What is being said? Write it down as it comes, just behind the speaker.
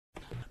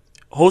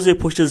Jose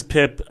pushes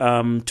Pep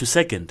to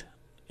second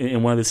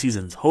in one of the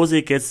seasons.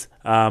 Jose gets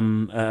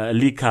a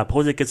League Cup.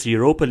 Jose gets a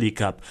Europa League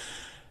Cup.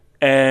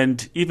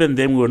 And even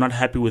then, we were not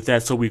happy with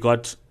that. So we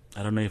got,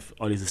 I don't know if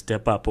Ollie's a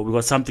step up, but we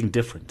got something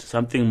different.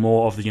 Something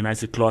more of the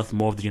United cloth,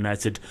 more of the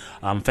United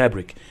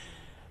fabric.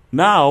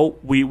 Now,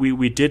 we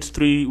made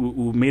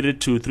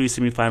it to 3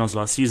 semi-finals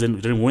last season.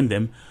 We didn't win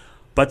them.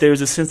 But there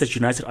is a sense that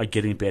United are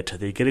getting better.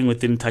 They're getting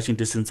within touching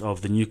distance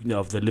of the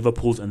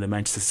Liverpools and the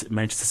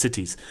Manchester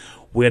Cities.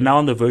 We're now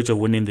on the verge of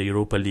winning the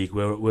Europa League.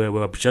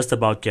 We're just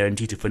about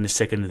guaranteed to finish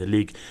second in the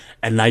league.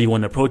 And now you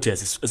want to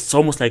protest. It's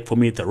almost like, for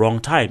me, at the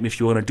wrong time. If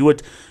you want to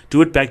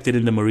do it back then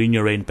in the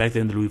Mourinho reign, back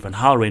then in the Louis van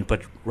Gaal reign.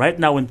 But right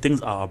now, when things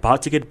are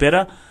about to get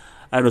better,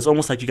 and it's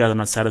almost like you guys are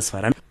not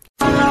satisfied.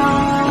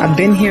 I've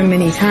been here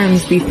many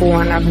times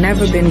before, and I've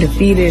never been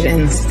defeated,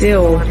 and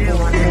still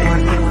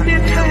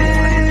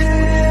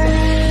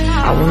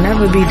I will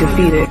never be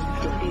defeated.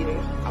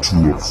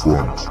 Two up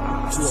front.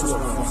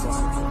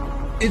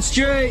 It's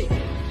Jay.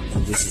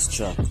 And this is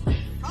Chuck.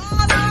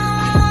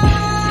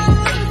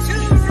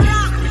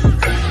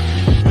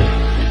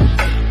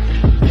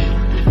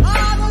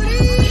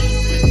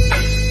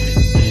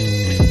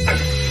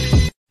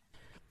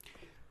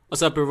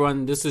 What's up,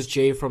 everyone? This is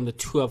Jay from the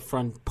Two Up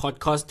Front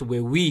podcast,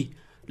 where we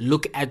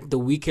look at the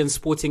weekend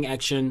sporting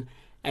action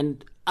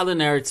and other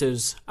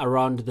narratives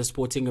around the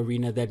sporting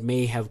arena that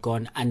may have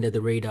gone under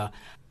the radar.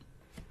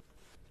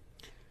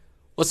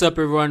 What's up,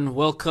 everyone?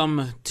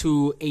 Welcome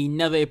to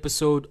another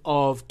episode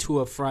of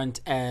Two Up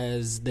Front,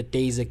 as the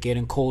days are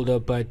getting colder,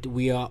 but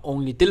we are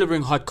only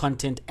delivering hot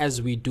content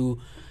as we do.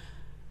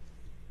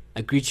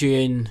 I greet you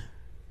in,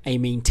 I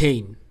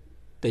maintain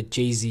that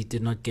Jay-Z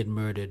did not get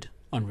murdered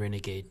on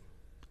Renegade.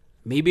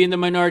 Maybe in the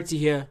minority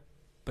here,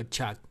 but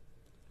Chuck,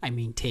 I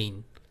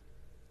maintain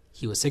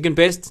he was second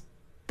best,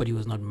 but he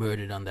was not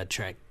murdered on that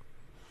track.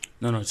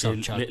 No, so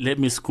let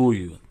me school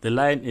you. The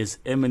line is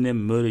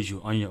Eminem murdered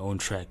you on your own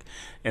track.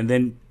 And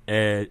then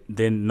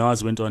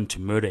Nas went on to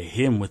murder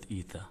him with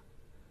Ether.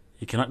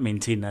 He cannot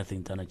maintain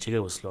nothing. Dana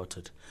Jigga was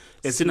slaughtered.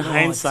 It's in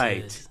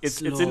hindsight.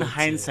 It's in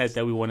hindsight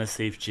that we want to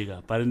save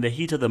Jigga. But in the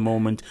heat of the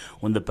moment,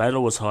 when the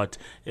battle was hot,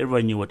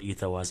 everyone knew what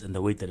Ether was and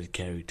the weight that it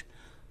carried.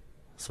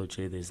 So,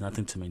 Jay, there's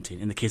nothing to maintain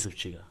in the case of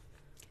Jigga.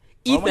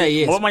 Ether,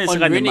 yes. On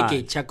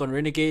Renegade, Chuck, on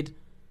Renegade.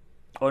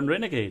 On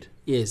Renegade?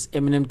 Yes,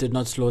 Eminem did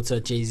not slaughter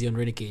Jay-Z on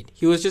Renegade.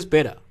 He was just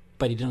better,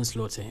 but he didn't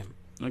slaughter him.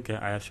 Okay,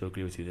 I have to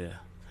agree with you there.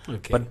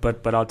 Okay.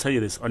 But I'll tell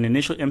you this. On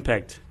initial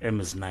impact, M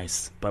is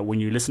nice. But when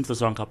you listen to the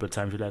song a couple of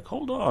times, you're like,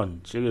 hold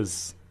on,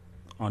 Jigga's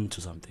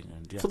onto something.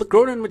 And For the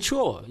grown and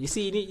mature. You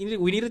see,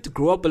 we needed to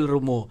grow up a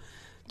little more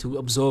to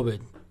absorb it.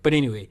 But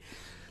anyway.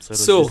 So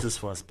it was this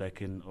for us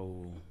back in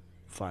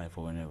 2005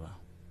 or whenever.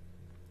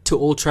 To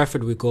Old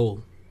Trafford we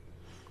go.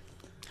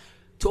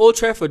 To Old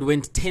Trafford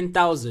went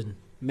 10,000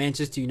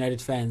 Manchester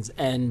United fans,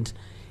 and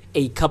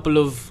a couple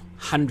of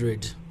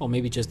hundred, or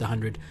maybe just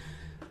 100,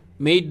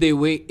 made their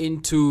way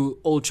into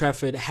Old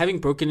Trafford, having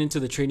broken into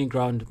the training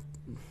ground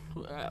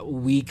a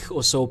week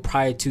or so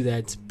prior to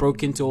that.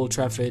 Broke into Old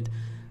Trafford.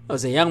 There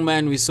was a young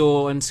man we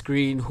saw on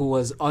screen who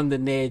was on the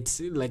net,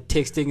 like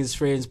texting his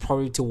friends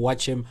probably to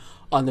watch him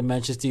on the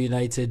Manchester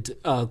United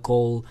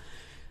goal.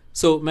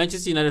 So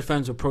Manchester United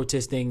fans were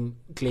protesting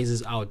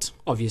Glazers out,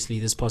 obviously,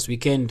 this past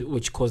weekend,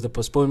 which caused a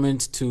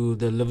postponement to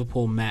the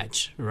Liverpool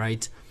match,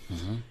 right?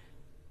 Mm-hmm.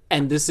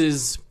 And this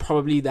is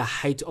probably the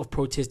height of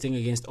protesting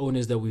against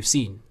owners that we've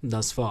seen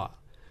thus far.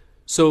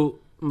 So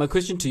my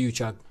question to you,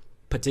 Chuck,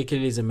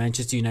 particularly as a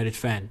Manchester United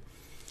fan,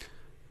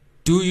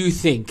 do you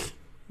think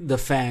the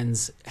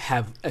fans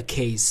have a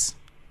case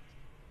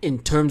in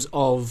terms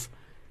of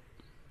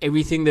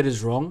everything that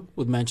is wrong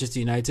with Manchester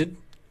United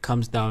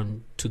comes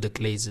down to the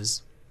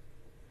Glazers?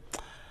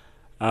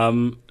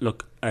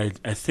 Look, I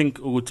think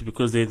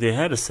because they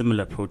had a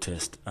similar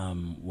protest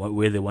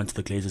where they wanted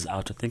the Glazers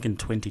out, I think in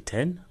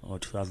 2010 or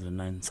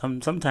 2009,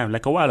 sometime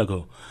like a while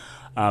ago,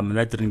 and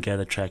that didn't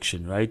gather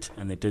traction, right?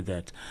 And they did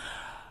that.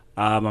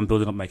 I'm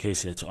building up my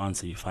case here to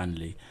answer you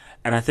finally.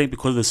 And I think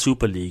because of the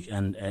Super League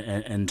and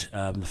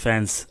the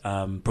fans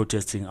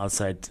protesting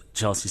outside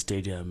Chelsea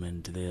Stadium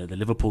and the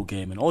Liverpool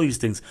game and all these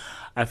things,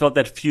 I felt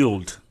that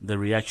fueled the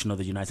reaction of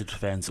the United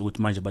fans with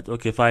Manja. But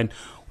okay, fine,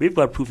 we've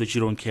got proof that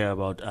you don't care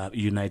about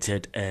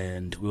United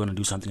and we want to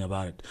do something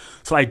about it.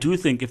 So I do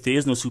think if there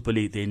is no Super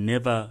League, they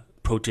never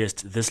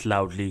protest this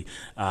loudly.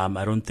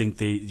 I don't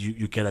think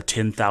you gather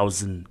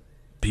 10,000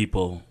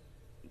 people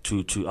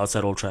to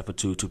outside Old Trafford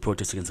to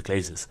protest against the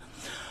Glazers.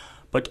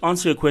 But to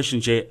answer your question,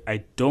 Jay,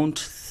 I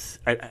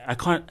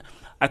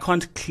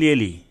can't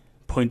clearly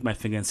point my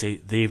finger and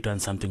say they've done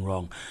something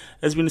wrong.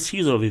 There's been a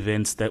series of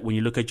events that when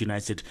you look at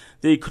United,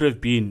 they could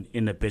have been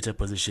in a better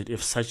position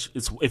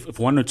if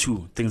one or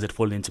two things had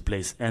fallen into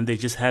place, and they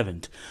just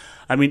haven't.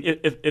 I mean,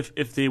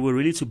 if they were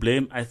really to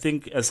blame, I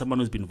think as someone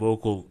who's been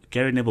vocal,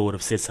 Gary Neville would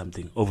have said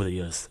something over the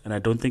years, and I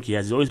don't think he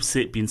has. He's always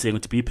been saying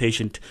to be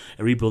patient,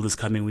 a rebuild is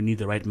coming, we need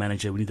the right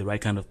manager, we need the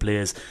right kind of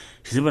players.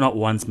 He's never not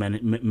once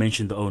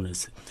mentioned the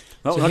owners.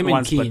 So him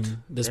and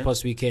Keane this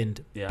past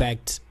weekend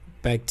backed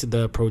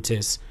the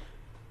protests.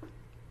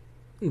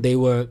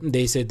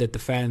 they said that the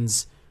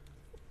fans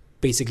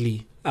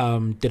basically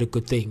did a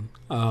good thing.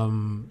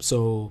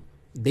 So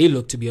they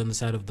look to be on the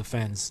side of the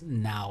fans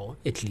now,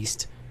 at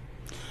least.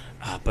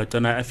 But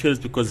I feel it's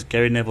because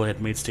Gary Neville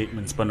had made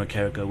statements, Bano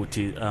Carragher, which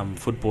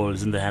football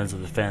is in the hands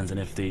of the fans, and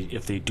if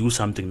they do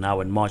something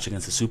now in March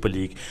against the Super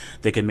League,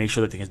 they can make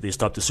sure that they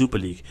stop the Super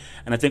League.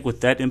 And I think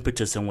with that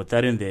impetus and with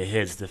that in their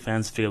heads, the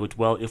fans feel,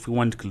 well, if we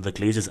want the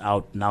Glazers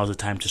out, now's the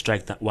time to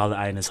strike that while the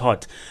iron is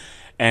hot.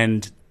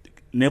 And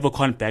Neville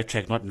can't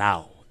backtrack, not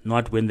now.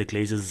 Not when the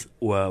Glazers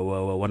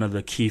were one of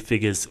the key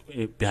figures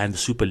behind the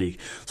Super League.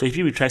 So if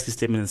he retracts his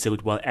statement and says,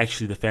 well,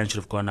 actually the fans should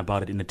have gone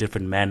about it in a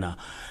different manner,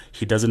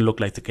 he doesn't look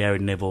like the Gary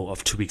Neville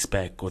of 2 weeks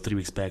back or 3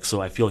 weeks back. So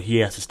I feel he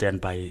has to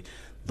stand by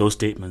those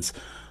statements.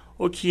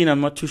 Okay,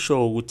 I'm not too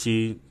sure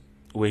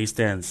where he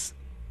stands.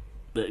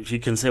 He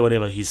can say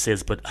whatever he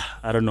says, but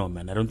I don't know,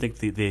 man. I don't think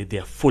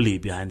they're fully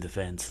behind the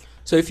fans.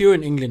 So if you were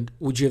in England,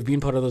 would you have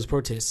been part of those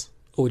protests?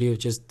 Or would you have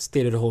just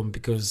stayed at home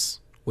because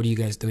what are you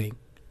guys doing?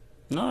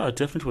 No, I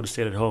definitely would have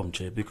stayed at home,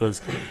 Jay,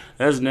 because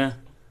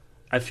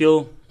I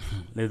feel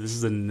this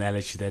is an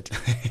analogy that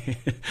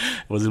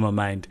was in my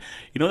mind.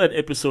 You know that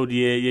episode,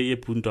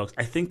 Boondocks?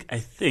 I think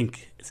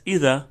it's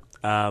either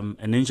a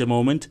ninja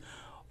moment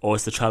or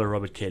it's the trial of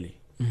Robert Kelly,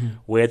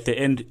 where at the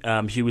end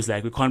he was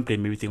like, we can't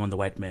blame everything on the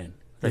white man.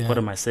 Like, what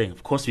am I saying?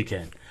 Of course we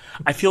can.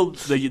 I feel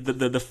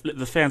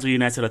the fans of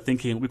United are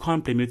thinking, we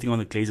can't blame everything on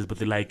the Glazers, but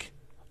they're like,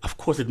 of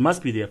course, it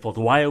must be their fault.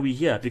 Why are we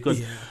here?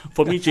 Because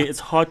for me, Jay, it's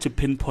hard to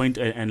pinpoint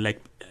and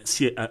like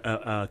see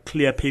a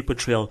clear paper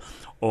trail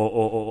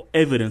or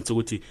evidence.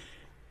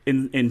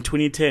 In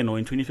 2010 or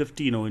in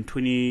 2015 or in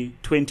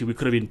 2020, we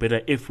could have been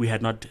better if we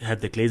had not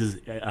had the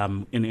Glazers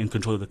in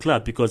control of the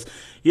club. Because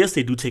yes,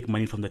 they do take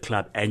money from the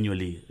club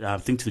annually. I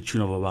think to the tune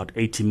of about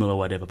 80 mil or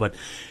whatever. But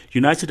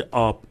United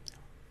are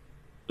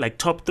like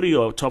top 3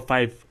 or top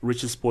 5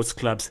 richest sports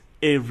clubs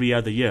every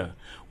other year,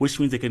 which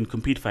means they can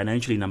compete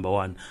financially, number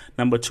one.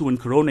 Number two, when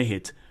Corona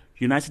hit,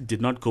 United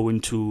did not go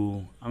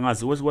into...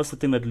 What's the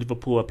thing that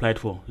Liverpool applied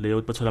for? Leo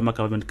Batolama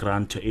government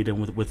grant to aid them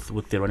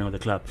with their running of the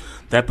club.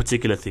 That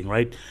particular thing,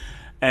 right?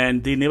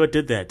 And they never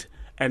did that.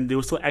 And they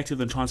were still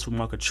active in the transfer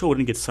market. Sure, we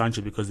didn't get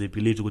Sancho because they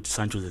believed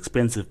Sancho was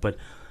expensive, but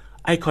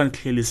I can't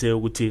clearly say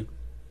the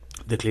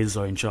Glazers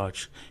are in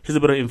charge. Here's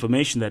a bit of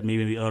information that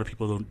maybe a lot of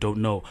people don't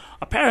know.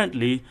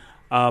 Apparently,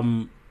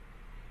 some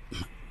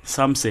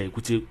say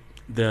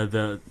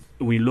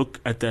we look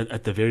at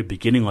the very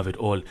beginning of it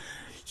all,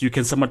 you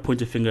can somewhat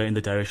point a finger in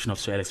the direction of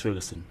Sir Alex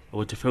Ferguson.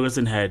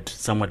 Ferguson had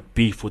somewhat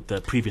beef with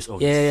the previous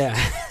owners. Yeah.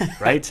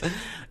 Right?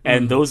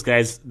 And those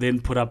guys then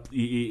put up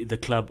the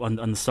club on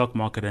the stock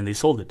market and they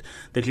sold it.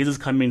 The Glazers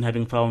come in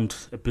having found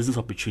a business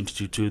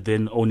opportunity to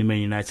then own Man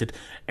United,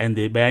 and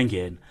they bang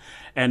in.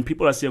 And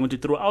people are saying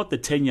throughout the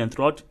tenure and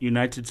throughout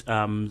United's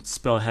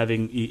spell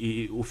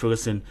having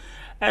Ferguson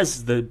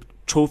as the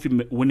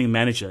trophy-winning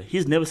manager,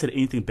 he's never said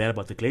anything bad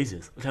about the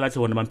Glazers.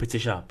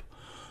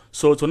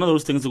 So it's one of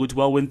those things that,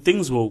 well, when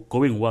things were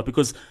going well,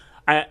 because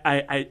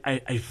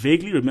I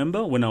vaguely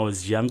remember when I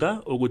was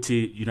younger,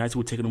 United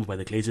were taken over by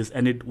the Glazers,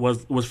 and it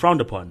was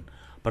frowned upon,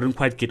 but I didn't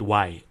quite get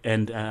why.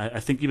 And I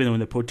think even when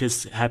the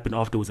protests happened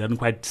afterwards, I didn't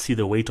quite see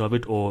the weight of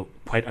it or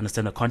quite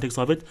understand the context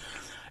of it.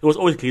 It was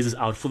always Glazers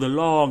out for the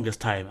longest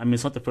time. I mean,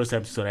 it's not the first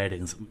time since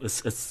writing.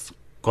 It's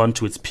gone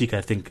to its peak,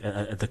 I think,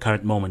 at the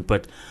current moment,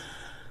 but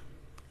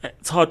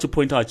it's hard to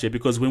point out, Jay,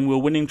 because when we were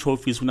winning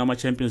trophies, when our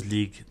Champions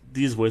League,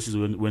 these voices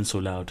weren't so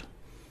loud.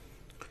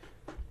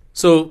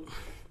 So,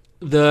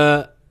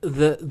 the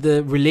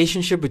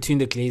relationship between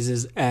the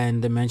Glazers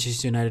and the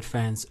Manchester United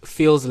fans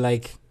feels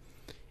like,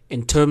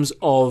 in terms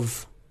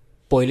of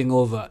boiling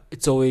over,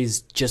 it's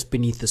always just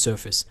beneath the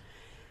surface.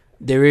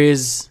 There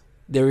is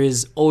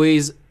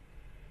always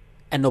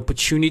an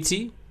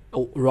opportunity,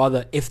 or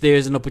rather, if there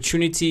is an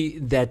opportunity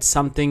that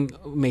something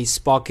may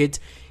spark it,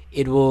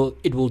 it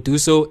will do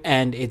so,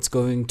 and it's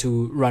going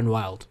to run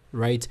wild,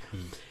 right?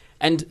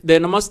 And the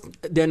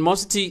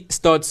animosity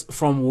starts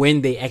from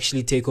when they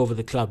actually take over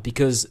the club,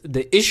 because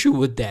the issue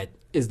with that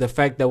is the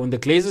fact that when the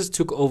Glazers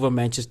took over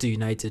Manchester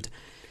United,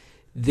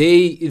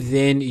 they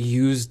then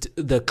used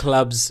the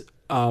club's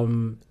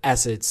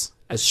assets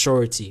as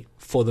surety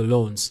for the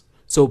loans.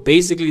 So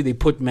basically, they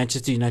put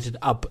Manchester United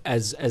up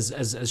as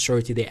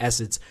surety, their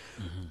assets,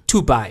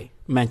 to buy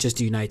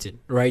Manchester United,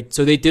 right?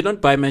 So they did not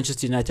buy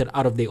Manchester United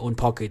out of their own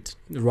pocket.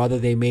 Rather,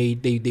 they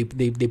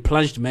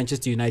plunged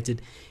Manchester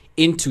United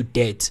into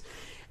debt.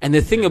 And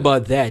the thing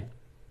about that,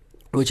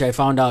 which I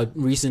found out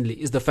recently,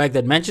 is the fact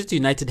that Manchester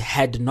United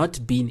had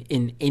not been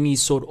in any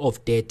sort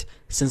of debt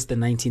since the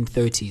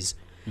 1930s.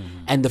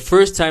 And the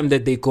first time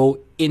that they go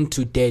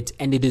into debt,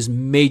 and it is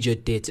major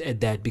debt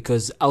at that,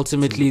 because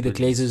ultimately the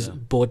Glazers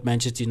bought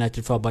Manchester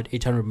United for about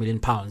 £800 million,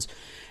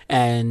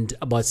 and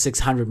about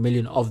 600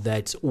 million of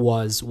that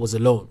was a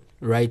loan,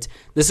 right?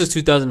 This is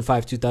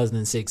 2005,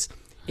 2006.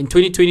 In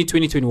 2020,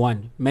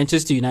 2021,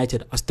 Manchester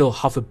United are still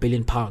 £500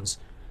 million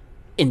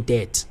in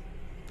debt.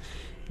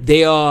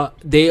 They are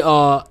the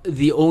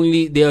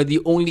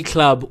only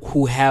club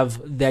who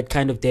have that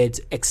kind of debt,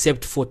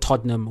 except for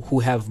Tottenham,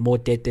 who have more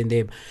debt than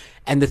them.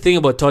 And the thing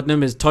about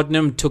Tottenham is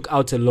Tottenham took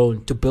out a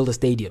loan to build a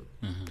stadium.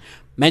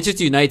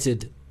 Manchester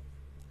United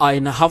are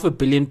in a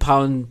 £500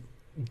 million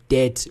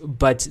debt,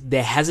 but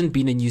there hasn't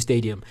been a new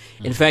stadium.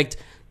 In fact,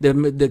 the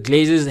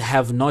Glazers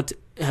have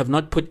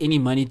not put any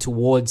money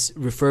towards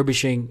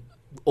refurbishing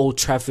Old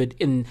Trafford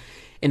in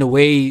a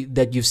way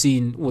that you've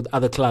seen with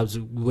other clubs,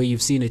 where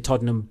you've seen a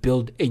Tottenham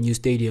build a new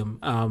stadium,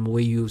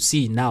 where you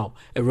see now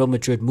a Real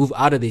Madrid move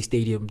out of their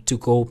stadium to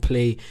go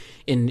play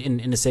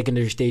in a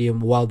secondary stadium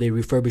while they're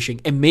refurbishing,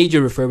 a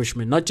major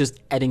refurbishment, not just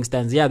adding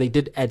stands. Yeah, they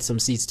did add some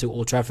seats to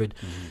Old Trafford,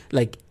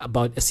 like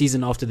about a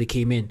season after they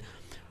came in.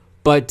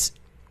 But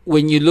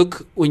when you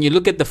look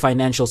at the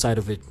financial side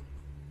of it,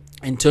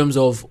 in terms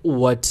of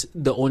what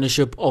the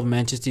ownership of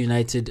Manchester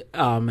United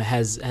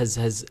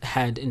has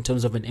had in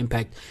terms of an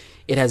impact,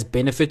 it has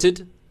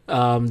benefited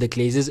the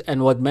Glazers.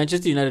 And what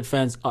Manchester United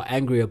fans are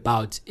angry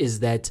about is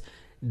that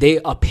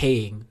they are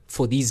paying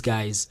for these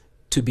guys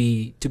to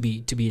be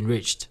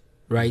enriched,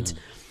 right?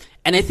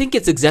 And I think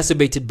it's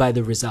exacerbated by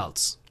the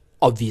results,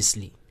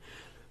 obviously.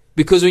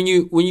 Because when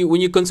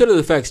you consider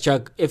the facts,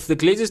 Chuck, if the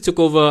Glazers took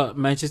over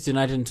Manchester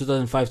United in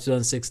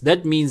 2005-2006,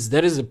 that means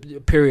that is a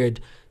period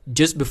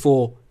just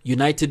before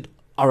United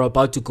are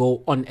about to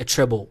go on a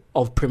treble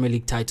of Premier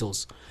League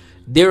titles.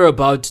 They're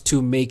about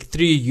to make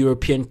 3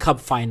 European Cup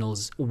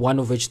finals, one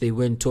of which they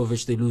win, 2 of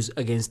which they lose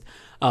against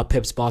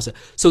Pep's Barca.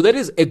 So that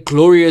is a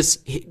glorious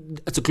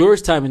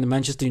time in the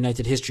Manchester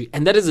United history,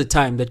 and that is a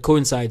time that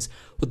coincides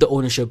with the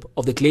ownership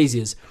of the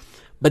Glazers.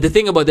 But the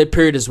thing about that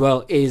period as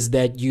well is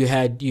that you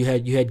had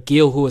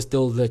Gale, who was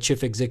still the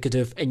chief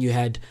executive, and you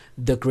had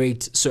the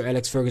great Sir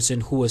Alex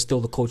Ferguson, who was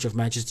still the coach of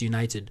Manchester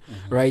United,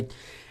 right?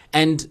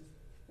 And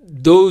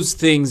those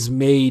things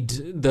made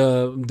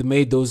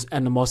those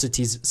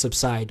animosities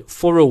subside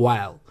for a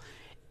while.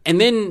 And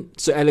then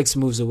Sir Alex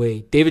moves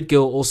away. David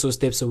Gill also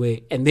steps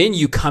away. And then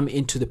you come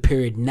into the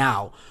period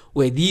now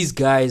where these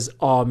guys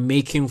are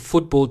making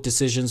football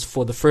decisions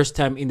for the first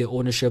time in the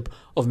ownership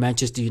of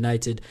Manchester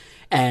United.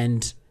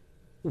 And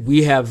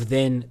we have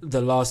then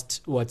the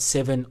last,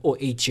 7 or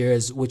 8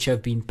 years, which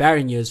have been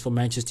barren years for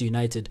Manchester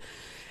United.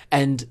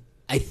 And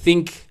I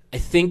think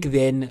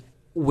then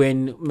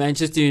when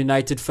Manchester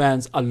United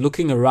fans are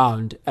looking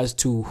around as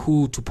to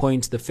who to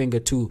point the finger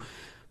to,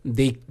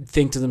 they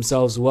think to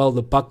themselves, well,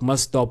 the buck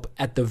must stop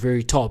at the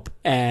very top.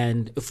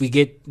 And if we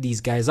get these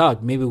guys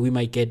out, maybe we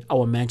might get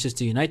our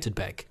Manchester United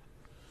back.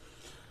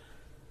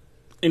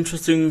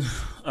 Interesting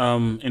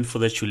info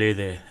that you lay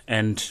there.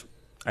 And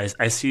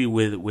I see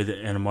where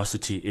the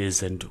animosity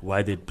is and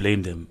why they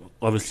blame them.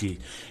 Obviously,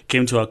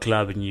 came to our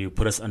club and you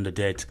put us under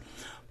debt.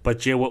 But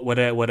Jay, what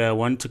I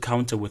want to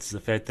counter with is the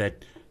fact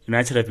that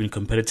United have been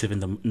competitive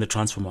in the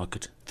transfer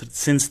market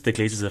since the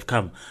Glazers have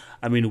come.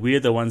 I mean,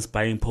 we're the ones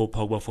buying Paul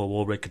Pogba for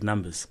world record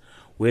numbers.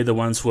 We're the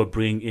ones who are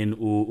bringing in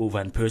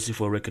Van Persie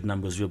for record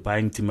numbers. We're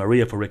buying Di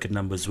Maria for record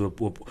numbers.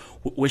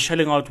 We're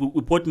shelling out.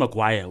 We bought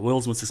Maguire,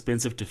 world's most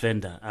expensive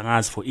defender, and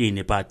as for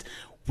Ine, but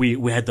we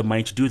had the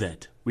money to do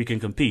that. We can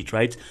compete,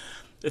 right?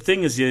 The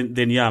thing is,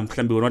 then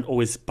we're not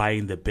always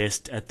buying the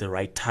best at the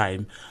right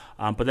time,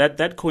 but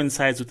that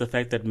coincides with the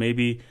fact that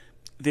maybe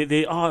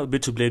they are a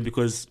bit to blame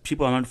because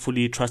people are not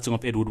fully trusting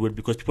of Ed Woodward,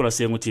 because people are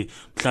saying,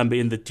 Mklambe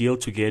in the deal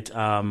to get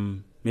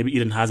maybe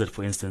Eden Hazard,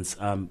 for instance.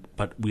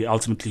 But we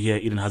ultimately hear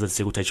Eden Hazard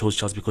say, I chose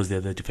Chelsea because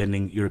they're the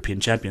defending European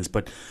champions.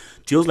 But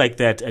deals like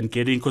that and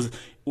because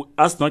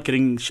us not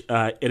getting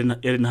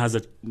Eden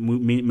Hazard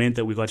meant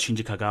that we got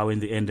Shinji Kagawa in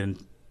the end,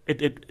 and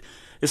it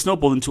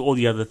snowballed into all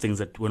the other things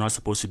that were not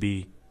supposed to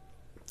be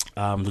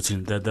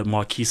the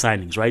marquee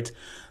signings, right?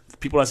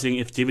 People are saying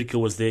if David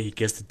Gill was there, he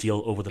gets the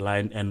deal over the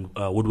line, and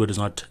Woodward is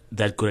not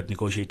that good at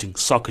negotiating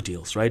soccer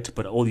deals, right?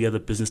 But all the other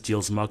business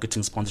deals,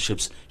 marketing,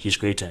 sponsorships, he's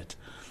great at.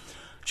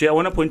 Jay, I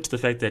want to point to the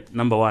fact that,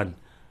 number one,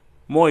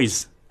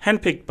 Moyes,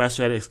 handpicked by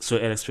Sir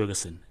Alex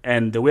Ferguson,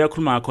 and the way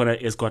Akulma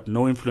Akona has got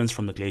no influence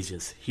from the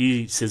Glazers.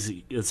 He says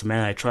it's a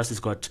man I trust. He's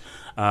got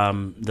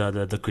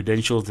the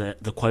credentials,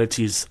 the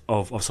qualities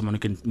of someone who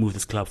can move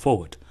this club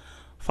forward.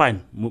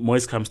 Fine,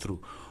 Moyes comes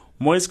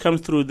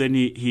through. Then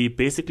he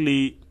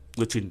basically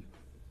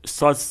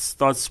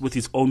starts with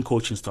his own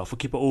coaching staff. For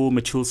keeper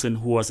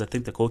Mitchelson, who was, I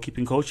think, the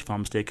goalkeeping coach, if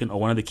I'm mistaken, or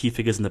one of the key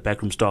figures in the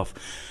backroom staff,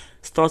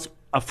 starts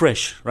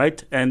afresh,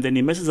 right? And then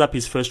he messes up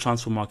his first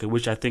transfer market,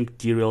 which I think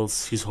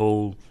derails his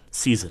whole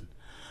season.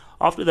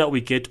 After that,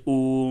 we get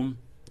Mourinho.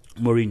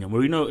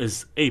 Mourinho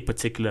is a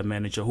particular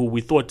manager who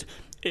we thought,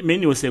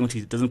 many were saying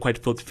he doesn't quite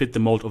fit the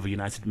mold of a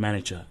United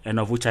manager, and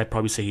of which I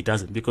probably say he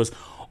doesn't, because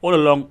all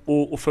along,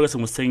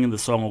 Ferguson was saying in the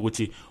song,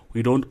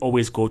 we don't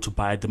always go to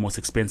buy the most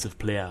expensive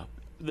player.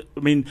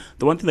 I mean,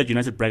 the one thing that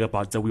United brag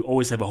about is that we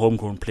always have a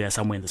homegrown player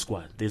somewhere in the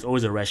squad. There's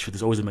always a Rashford,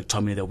 there's always a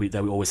McTominay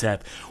that we always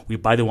have. We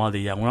buy them while they're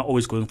young. We're not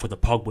always going for the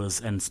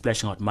Pogbas and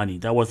splashing out money.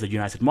 That was the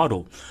United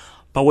model.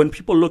 But when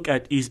people look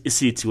at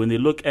City, when they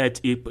look at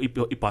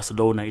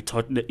Barcelona,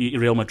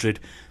 Real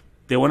Madrid,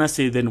 they want to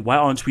say, then why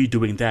aren't we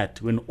doing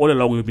that? When all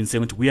along we've been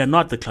saying we are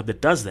not the club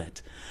that does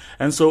that.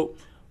 And so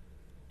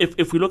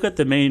if we look at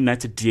the Man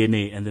United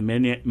DNA and the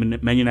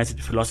Man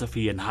United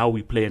philosophy and how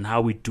we play and how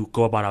we do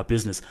go about our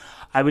business,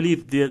 I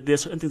believe there are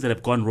certain things that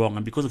have gone wrong.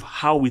 And because of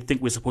how we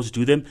think we're supposed to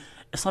do them,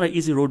 it's not an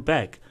easy road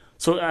back.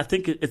 So I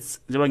think it's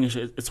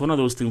one of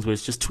those things where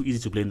it's just too easy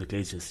to blame the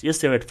Glazers. Yes,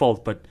 they're at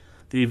fault, but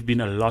there have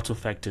been a lot of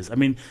factors. I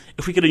mean,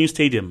 if we get a new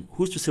stadium,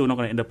 who's to say we're not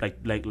going to end up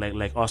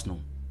like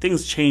Arsenal?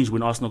 Things changed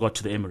when Arsenal got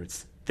to the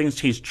Emirates. Things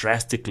changed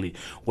drastically.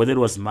 Whether it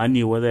was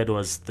money, whether it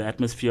was the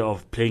atmosphere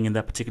of playing in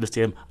that particular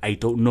stadium, I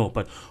don't know.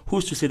 But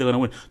who's to say they're going to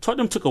win?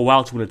 Tottenham took a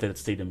while to win at that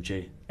stadium,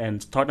 Jay.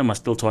 And Tottenham are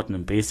still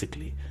Tottenham,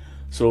 basically.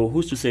 So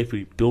who's to say if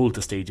we build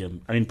the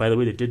stadium? I mean, by the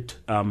way, they did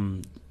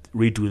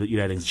redo the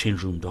United's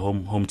change room, the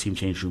home team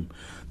change room.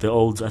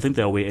 I think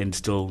the away end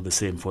still the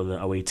same for the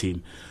away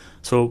team.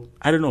 So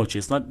I don't know, Jay.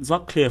 It's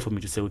not clear for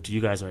me to say, you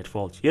guys are at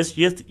fault. Yes,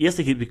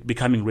 they keep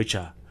becoming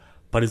richer.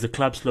 But is the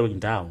club slowing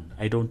down?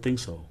 I don't think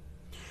so.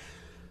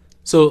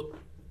 So,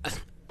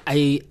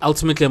 I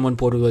ultimately am on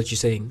board with what you're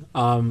saying.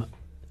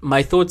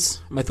 My thoughts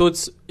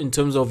in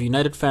terms of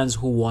United fans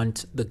who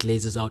want the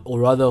Glazers out,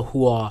 or rather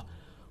who are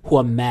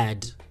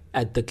mad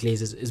at the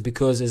Glazers, is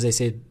because, as I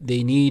said,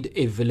 they need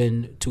a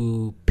villain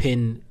to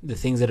pin the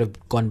things that have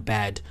gone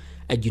bad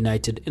at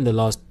United in the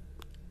last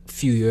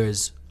few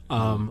years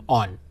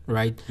on,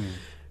 right?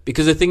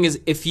 Because the thing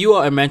is, if you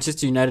are a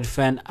Manchester United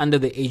fan under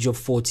the age of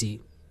 40,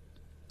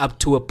 up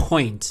to a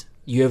point,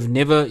 you've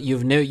never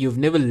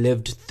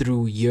lived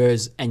through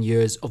years and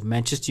years of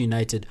Manchester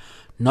United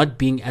not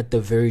being at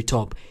the very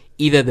top,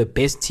 either the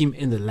best team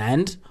in the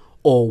land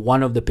or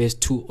one of the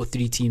best 2 or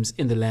 3 teams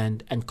in the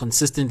land, and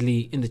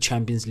consistently in the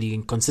Champions League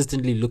and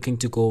consistently looking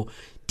to go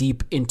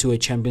deep into a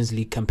Champions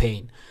League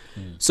campaign.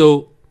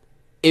 So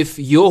if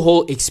your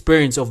whole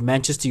experience of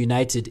Manchester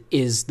United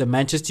is the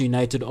Manchester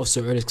United of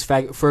Sir Alex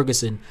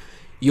Ferguson,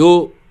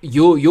 your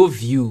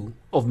view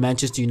of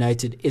Manchester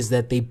United is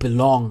that they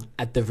belong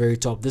at the very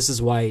top. This is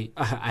why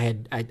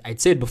I'd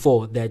said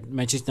before that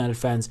Manchester United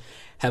fans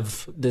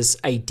have this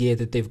idea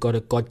that they've got a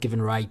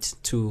God-given right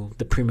to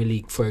the Premier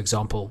League, for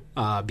example,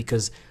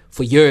 because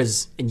for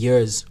years and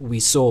years we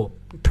saw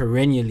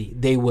perennially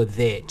they were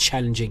there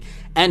challenging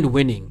and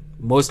winning,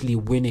 mostly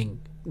winning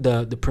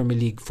the Premier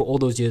League for all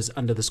those years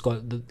under the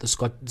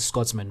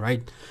Scotsman,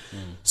 right?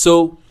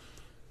 So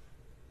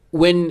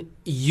when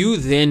you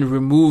then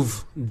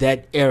remove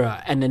that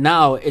era, and then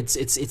now it's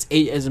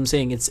 8, as I'm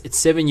saying, it's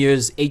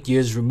 8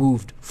 years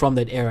removed from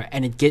that era,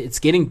 and it's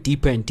getting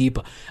deeper and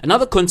deeper. And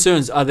other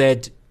concerns are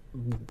that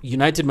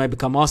United might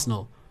become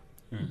Arsenal.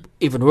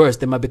 Even worse,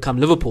 they might become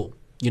Liverpool,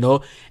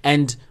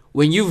 and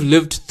when you've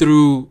lived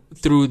through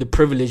the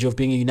privilege of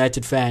being a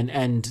United fan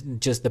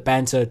and just the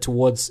banter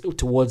towards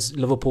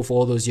Liverpool for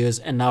all those years,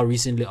 and now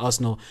recently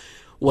Arsenal,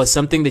 was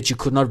something that you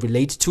could not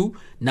relate to.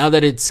 Now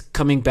that it's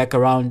coming back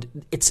around,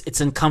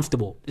 it's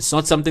uncomfortable. It's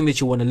not something that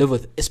you want to live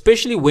with,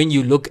 especially when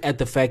you look at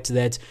the fact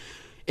that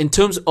in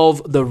terms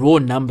of the raw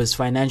numbers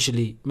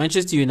financially,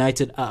 Manchester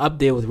United are up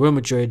there with Real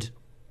Madrid,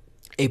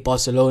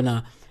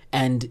 Barcelona,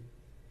 and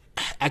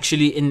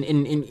actually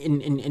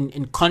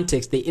in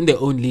context, they're in their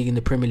own league in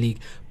the Premier League,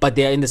 but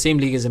they are in the same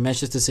league as a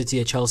Manchester City,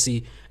 a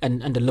Chelsea,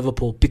 and a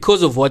Liverpool,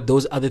 because of what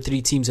those other 3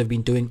 teams have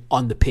been doing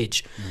on the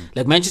pitch.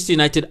 Like Manchester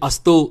United are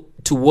still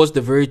towards the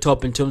very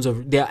top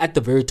they're at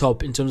the very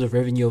top in terms of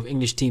revenue of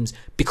English teams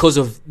because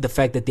of the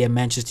fact that they're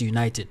Manchester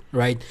United,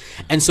 right?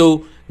 And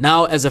so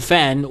now as a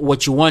fan,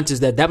 what you want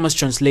is that must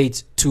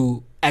translate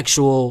to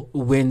actual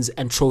wins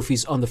and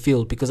trophies on the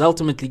field, because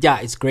ultimately,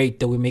 it's great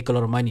that we make a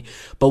lot of money,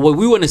 but what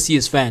we want to see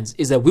as fans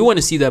is that we want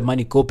to see that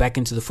money go back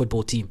into the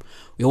football team.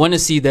 We want to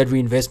see that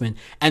reinvestment,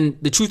 and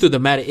the truth of the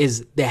matter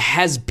is there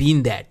has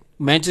been that.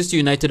 Manchester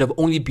United have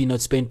only been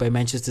outspent by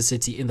Manchester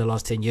City in the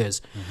last 10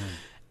 years.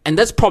 And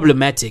that's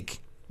problematic,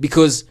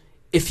 because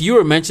if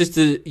you're a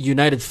Manchester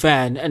United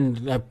fan,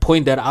 and I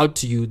point that out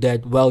to you,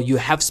 that, well, you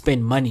have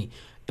spent money,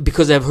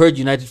 because I've heard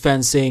United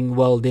fans saying,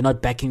 well, they're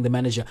not backing the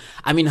manager.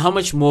 I mean, how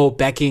much more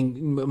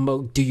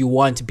backing do you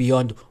want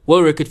beyond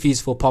world record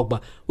fees for Pogba,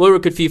 world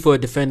record fee for a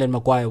defender in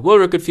Maguire, world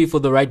record fee for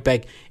the right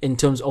back in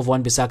terms of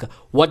Wan-Bissaka?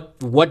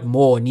 What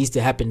more needs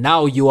to happen?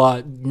 Now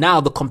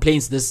the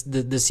complaints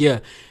this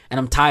year, and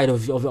I'm tired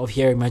of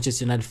hearing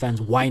Manchester United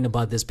fans whine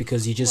about this,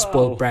 because you just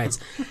spoiled brats.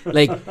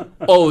 Like,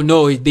 oh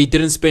no, they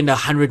didn't spend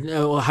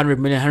 100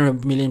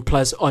 million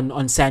plus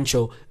on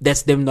Sancho.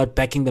 That's them not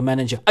backing the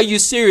manager. Are you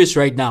serious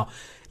right now?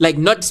 Like,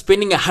 not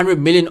spending 100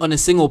 million on a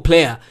single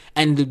player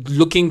and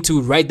looking to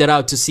write that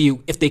out to see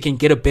if they can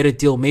get a better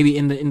deal maybe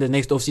in the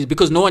next offseason,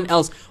 because no one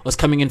else was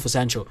coming in for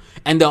Sancho,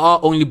 and there are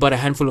only but a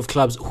handful of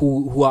clubs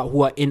who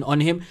are in on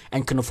him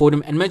and can afford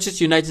him, and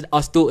Manchester United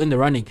are still in the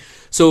running.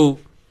 So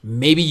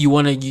maybe you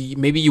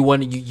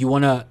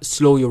wanna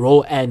slow your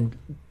roll and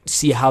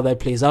see how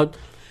that plays out.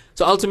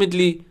 So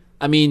ultimately,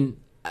 I mean,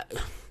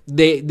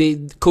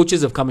 they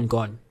coaches have come and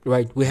gone,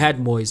 right? We had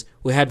Moyes,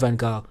 we had Van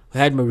Gaal, we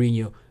had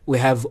Mourinho, we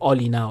have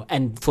Oli now,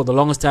 and for the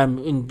longest time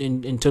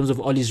in terms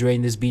of Oli's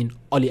reign, there's been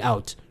Oli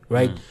out,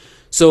 right?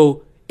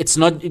 So it's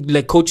not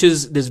like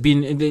coaches. There's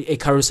been a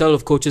carousel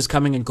of coaches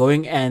coming and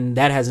going, and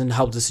that hasn't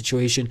helped the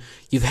situation.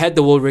 You've had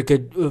the world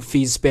record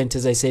fees spent,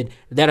 as I said.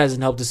 That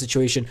hasn't helped the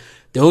situation.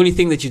 The only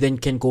thing that you then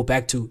can go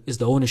back to is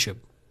the ownership.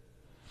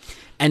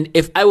 And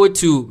if I were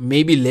to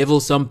maybe level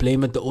some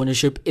blame at the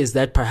ownership, is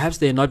that perhaps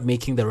they're not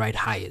making the right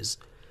hires.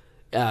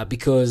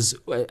 Because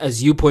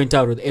as you point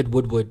out with Ed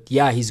Woodward,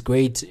 yeah, he's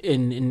great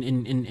in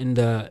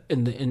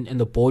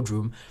the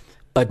boardroom,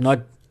 but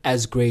not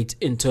as great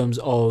in terms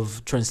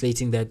of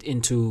translating that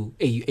into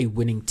a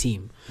winning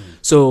team.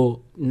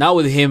 So now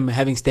with him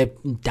having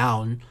stepped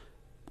down,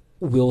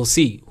 we'll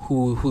see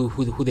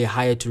who they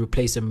hire to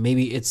replace him.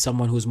 Maybe it's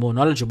someone who's more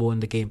knowledgeable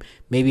in the game.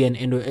 Maybe an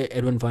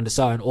Edwin van der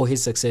Sar and all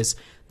his success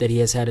that he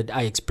has had at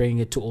Ajax, bringing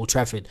it to Old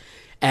Trafford.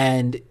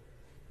 And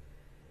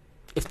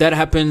if that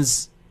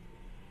happens,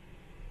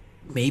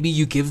 maybe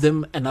you give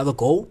them another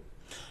goal.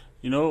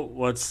 You know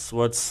what's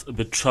a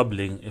bit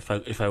troubling,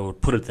 if I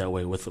would put it that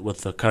way, with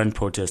the current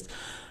protest.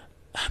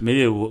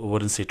 Maybe I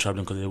wouldn't say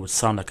troubling because it would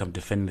sound like I'm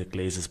defending the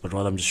Glazers, but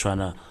rather I'm just trying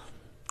to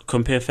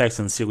compare facts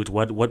and see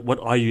what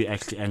are you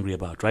actually angry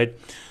about, right?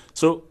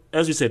 So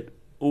as you said,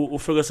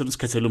 Ferguson's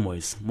Katelu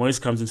Moyes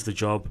comes into the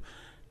job,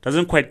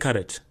 doesn't quite cut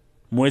it.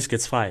 Moyes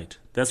gets fired.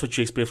 That's what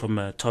you expect from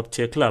a top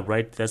tier club,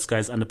 right? That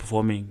guy's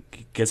underperforming,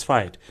 gets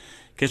fired.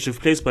 Gets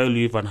replaced by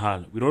Louis van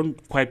Gaal. We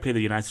don't quite play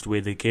the United way.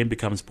 The game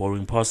becomes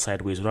boring, pass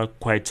sideways. We're not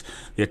quite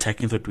the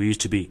attacking threat we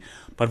used to be.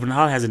 But Van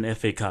Gaal has an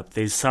FA Cup.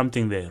 There's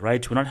something there,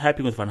 right? We're not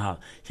happy with Van Gaal.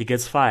 He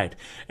gets fired.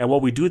 And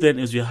what we do then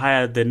is we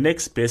hire the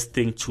next best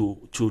thing to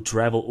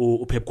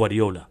rival Pep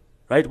Guardiola,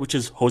 right? Which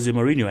is Jose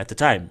Mourinho at the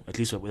time. At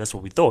least that's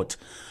what we thought.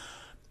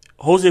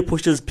 Jose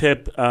pushes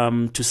Pep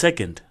to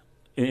second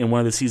in one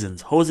of the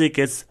seasons. Jose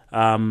gets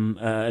a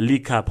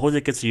League Cup.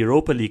 Jose gets a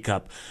Europa League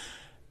Cup.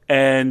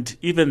 And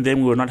even then,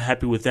 we were not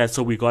happy with that.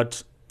 So we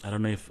got, I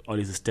don't know if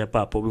Ollie's a step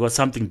up, but we got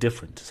something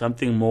different,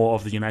 something more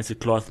of the United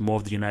cloth, more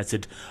of the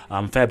United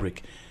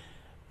fabric.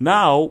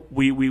 Now,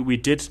 we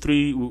made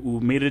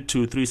it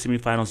to 3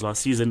 semi-finals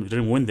last season. We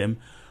didn't win them.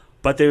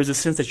 But there is a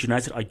sense that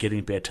United are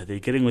getting better. They're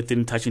getting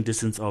within touching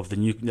distance of the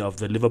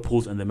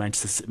Liverpools and the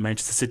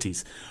Manchester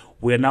Cities.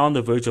 We're now on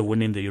the verge of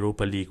winning the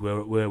Europa League.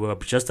 We're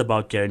just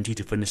about guaranteed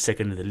to finish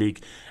second in the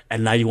league.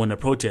 And now you want to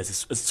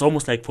protest. It's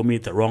almost like, for me,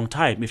 the wrong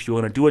time. If you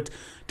want to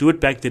do it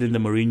back then in the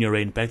Mourinho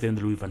reign, back then in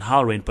the Louis van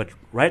Gaal reign. But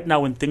right now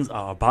when things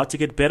are about to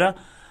get better,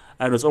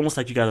 and it's almost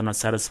like you guys are not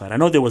satisfied. I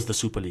know there was the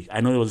Super League.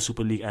 and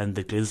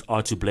the Glazers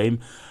are to blame.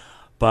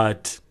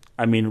 But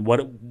I mean,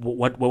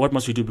 what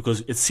must we do?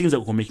 Because it seems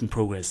like we're making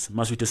progress.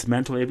 Must we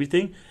dismantle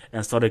everything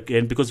and start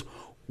again? Because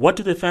what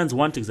do the fans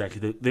want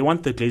exactly? They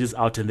want the Glazers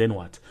out, and then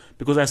what?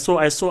 Because I saw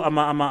I'm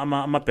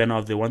a banner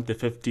of they want the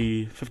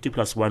 50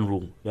 plus 1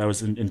 rule that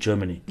was in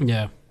Germany.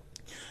 Yeah.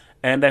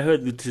 And I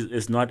heard it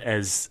is not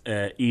as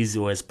easy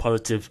or as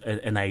positive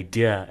an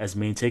idea as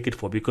many take it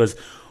for. Because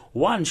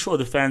one, sure,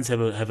 the fans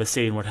have a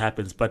say in what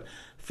happens, but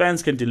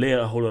fans can delay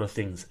a whole lot of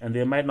things, and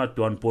they might not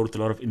be on board with a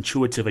lot of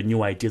intuitive and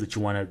new ideas that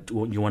you want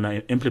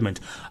to implement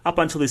up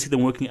until they see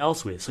them working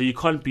elsewhere. So you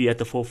can't be at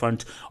the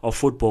forefront of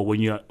football when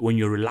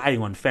you're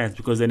relying on fans,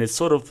 because then it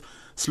sort of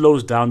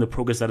slows down the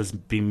progress that is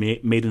being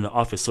made in the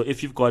office. So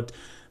if you've got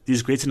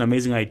these great and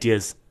amazing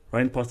ideas,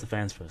 run past the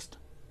fans first.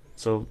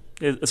 So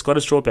it's got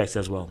its drawbacks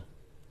as well.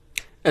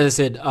 As I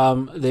said,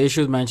 the issue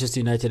with Manchester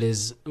United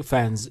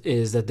fans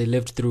is that they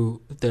lived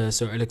through the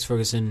Sir Alex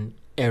Ferguson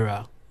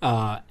era.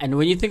 And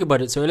when you think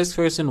about it, Sir Alex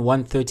Ferguson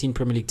won 13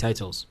 Premier League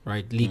titles,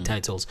 right? League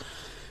titles.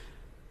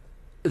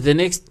 The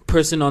next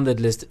person on that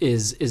list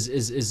is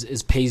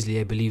Paisley,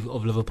 I believe,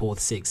 of Liverpool with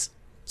 6.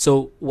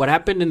 So what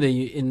happened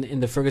in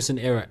the Ferguson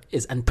era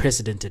is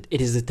unprecedented. It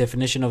is the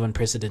definition of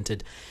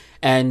unprecedented.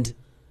 And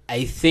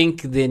I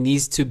think there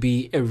needs to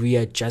be a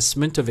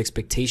readjustment of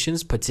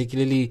expectations,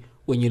 particularly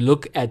when you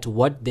look at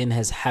what then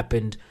has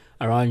happened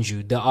around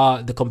you.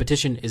 The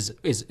competition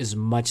is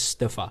much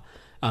stiffer,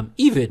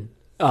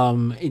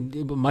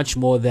 much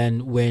more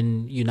than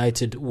when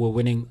United were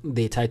winning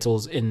their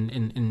titles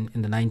in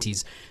the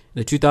 90s.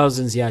 In the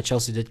 2000s, yeah,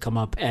 Chelsea did come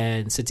up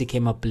and City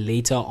came up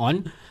later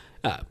on.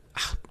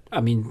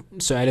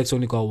 Sir Alex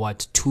only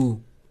got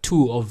two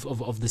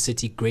of the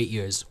City great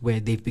years where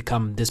they've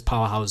become this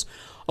powerhouse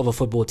of a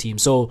football team.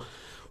 So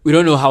we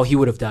don't know how he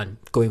would have done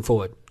going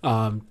forward.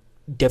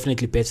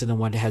 Definitely better than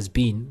what it has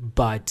been,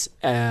 but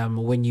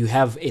when you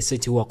have a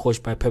City who are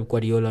coached by Pep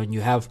Guardiola, and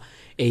you have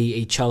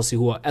a Chelsea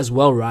who are as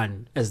well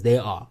run as they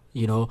are,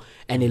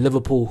 and a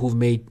Liverpool who've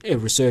made a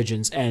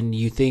resurgence, and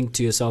you think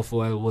to yourself,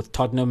 well, with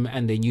Tottenham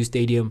and their new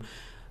stadium,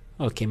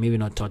 okay, maybe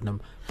not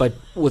Tottenham, but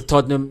with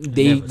Tottenham,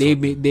 they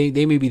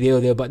may be there or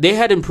there, but they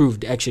had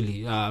improved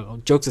actually.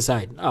 Jokes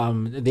aside,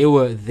 they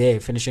were there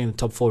finishing in the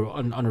top 4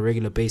 on a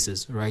regular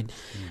basis, right?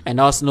 And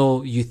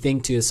Arsenal, you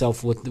think to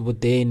yourself, with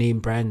their name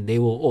brand, they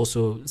will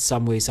also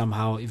some way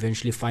somehow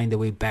eventually find their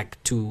way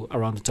back to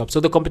around the top. So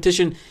the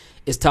competition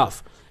is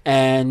tough,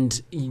 and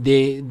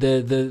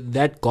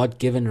that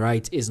God-given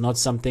right is not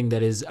something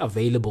that is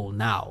available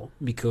now,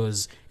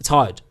 because it's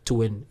hard to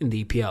win in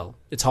the EPL.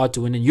 It's hard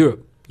to win in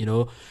Europe,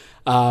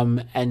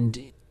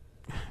 and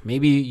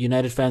maybe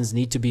United fans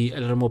need to be a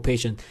little more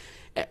patient.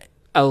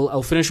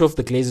 I'll finish off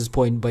the Glazers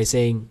point by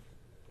saying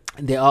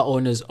they are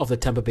owners of the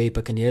Tampa Bay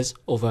Buccaneers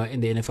over in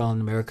the NFL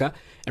in America.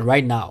 And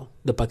right now,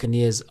 the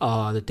Buccaneers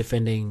are the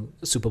defending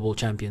Super Bowl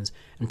champions.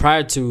 And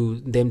prior to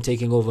them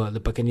taking over, the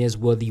Buccaneers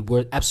were the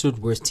absolute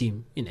worst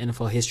team in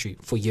NFL history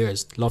for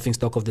years,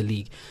 laughingstock of the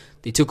league.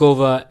 They took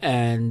over,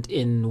 and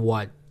in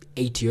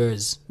 8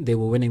 years, they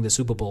were winning the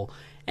Super Bowl.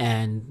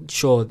 And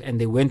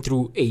they went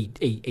through a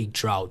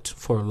drought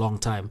for a long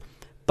time.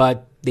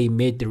 But they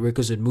made the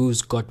requisite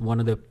moves, got one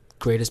of the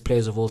greatest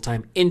players of all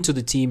time into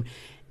the team,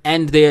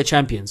 and they are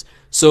champions.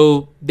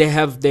 So they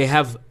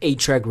have a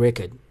track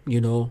record,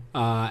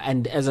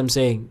 and as I'm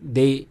saying,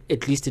 they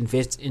at least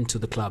invest into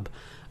the club,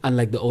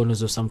 unlike the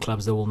owners of some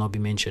clubs that will not be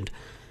mentioned.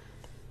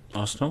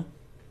 Arsenal?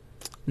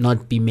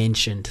 Not be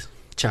mentioned.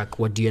 Chuck,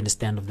 what do you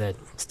understand of that?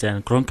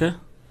 Stan Kroenke?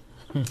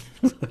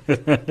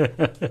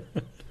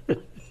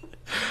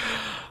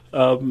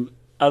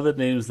 Other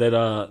names that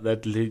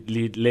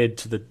led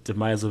to the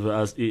demise of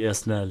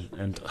Arsenal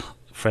and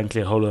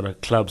frankly a whole lot of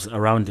clubs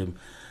around him.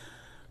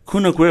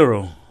 Kun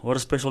Aguero, what a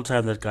special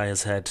time that guy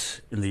has had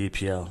in the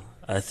EPL.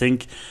 I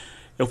think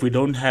if we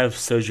don't have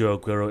Sergio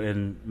Aguero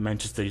in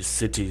Manchester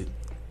City,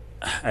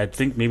 I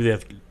think maybe they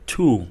have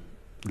 2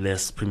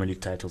 less Premier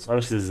League titles.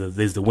 Obviously,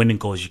 there's the winning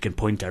goals you can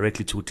point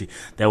directly to.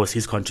 That was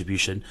his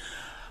contribution.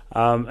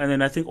 And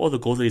then I think all the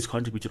goals that he's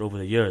contributed over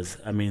the years.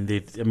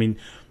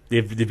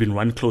 They've been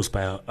run close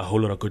by a whole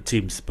lot of good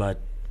teams,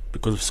 but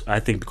because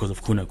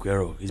of Kun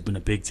Aguero, he's been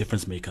a big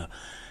difference maker.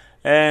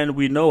 And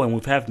we know, and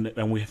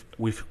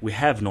we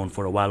have known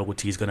for a while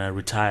that he's going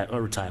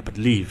to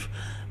leave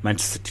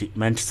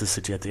Manchester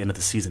City at the end of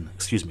the season.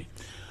 Excuse me.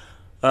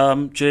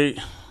 Jay,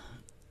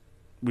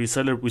 we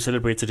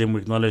celebrated him, we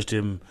acknowledged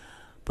him,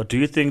 but do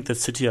you think that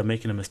City are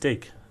making a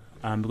mistake?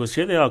 Because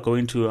here they are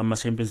going to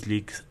Champions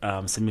League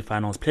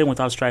semi-finals, playing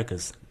without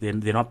strikers.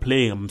 They're not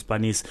playing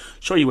Spanish.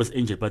 Sure, he was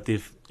injured, but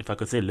they've, if I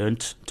could say,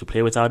 learned to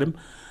play without him.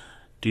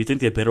 Do you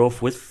think they're better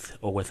off with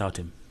or without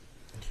him?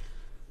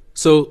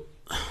 So,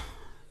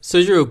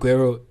 Sergio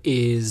Aguero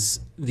is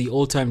the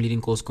all-time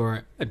leading goal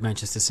scorer at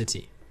Manchester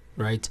City,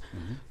 right?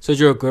 Mm-hmm.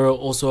 Sergio Aguero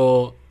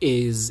also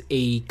is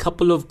a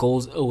couple of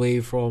goals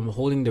away from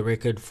holding the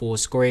record for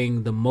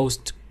scoring the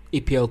most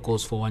EPL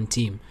goals for one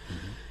team.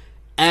 Mm-hmm.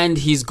 And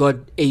he's got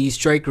a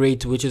strike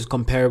rate which is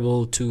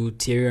comparable to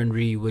Thierry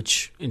Henry,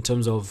 which in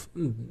terms of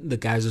the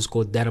guys who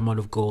scored that amount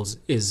of goals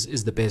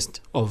is the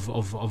best of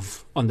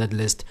on that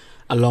list,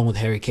 along with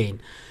Harry Kane.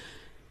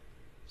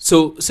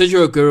 So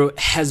Sergio Aguero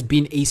has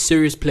been a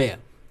serious player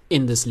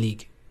in this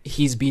league.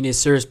 He's been a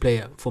serious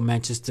player for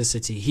Manchester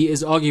City. He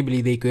is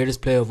arguably the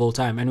greatest player of all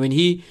time. And when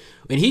he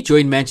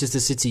joined Manchester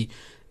City,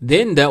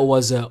 then that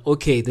was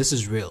okay, this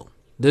is real.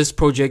 This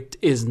project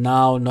is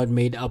now not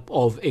made up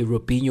of a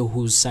Robinho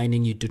whose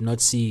signing you did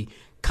not see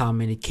come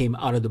and it came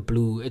out of the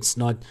blue. It's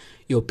not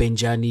your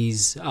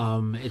Benjanis.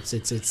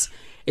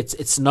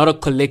 It's not a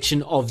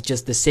collection of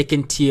just the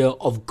second tier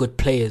of good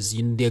players.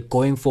 They're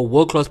going for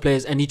world-class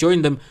players, and he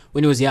joined them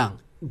when he was young,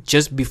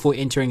 just before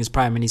entering his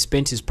prime, and he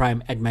spent his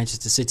prime at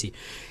Manchester City.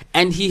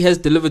 And he has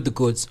delivered the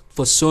goods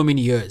for so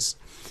many years.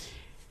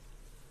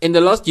 In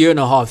the last year and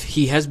a half,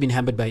 he has been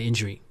hampered by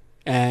injury.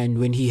 And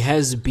when he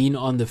has been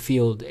on the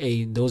field,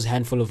 those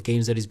handful of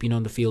games that he's been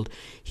on the field,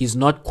 he's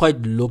not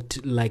quite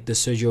looked like the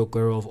Sergio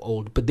Aguero of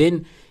old. But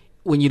then,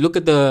 when you look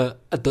at the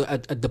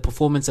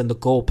performance and the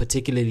goal,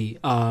 particularly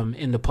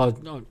in the part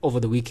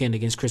over the weekend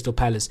against Crystal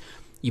Palace,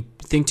 you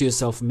think to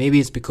yourself, maybe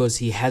it's because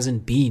he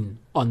hasn't been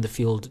on the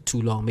field too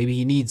long. Maybe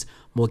he needs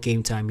more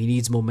game time. He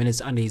needs more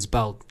minutes under his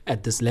belt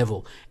at this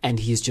level,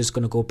 and he's just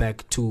going to go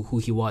back to who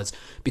he was.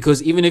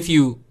 Because even if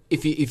you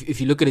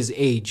look at his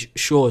age,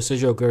 sure,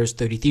 Sergio Aguero is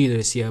 33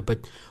 this year, but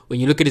when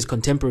you look at his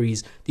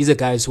contemporaries, these are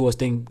guys who are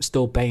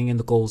still banging in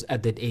the goals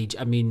at that age.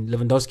 I mean,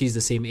 Lewandowski is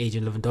the same age,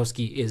 and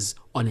Lewandowski is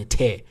on a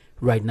tear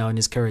right now in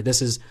his career.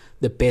 This is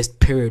the best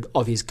period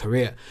of his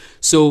career.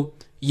 So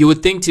you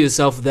would think to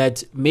yourself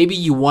that maybe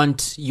you want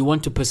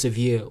to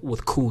persevere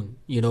with Kun,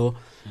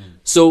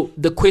 So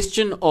the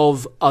question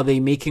of, are they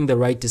making the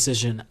right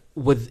decision?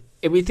 With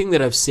everything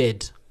that I've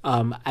said,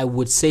 I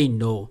would say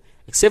no,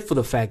 except for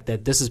the fact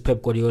that this is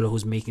Pep Guardiola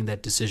who's making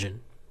that decision.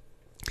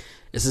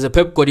 This is a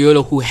Pep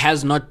Guardiola who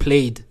has not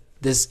played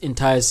this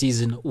entire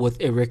season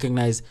with a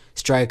recognized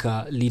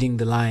striker leading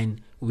the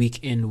line week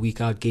in, week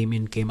out, game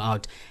in, game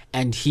out.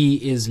 And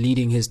he is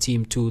leading his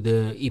team to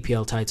the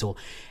EPL title.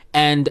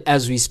 And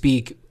as we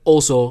speak,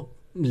 also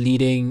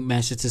leading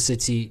Manchester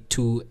City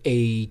to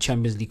a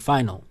Champions League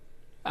final.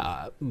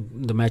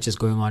 The match is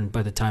going on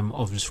by the time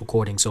of this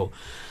recording. So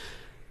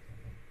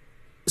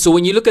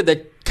when you look at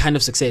that kind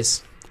of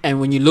success, and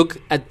when you look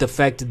at the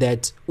fact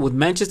that with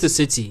Manchester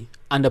City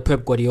under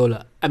Pep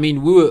Guardiola, I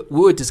mean, we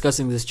were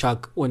discussing this,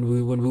 Chuck, when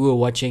we were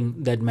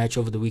watching that match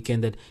over the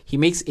weekend, that he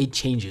makes 8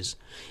 changes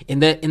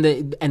and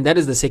that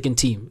is the second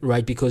team,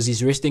 right? Because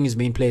he's resting his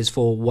main players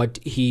for what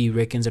he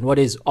reckons and what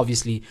is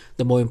obviously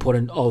the more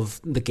important of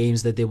the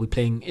games that they'll be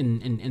playing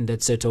in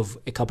that set of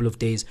a couple of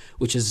days,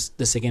 which is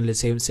the second, let's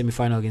say,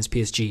 semi-final against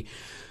PSG.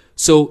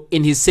 So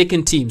in his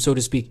second team, so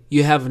to speak,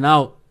 you have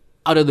now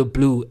out of the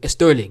blue a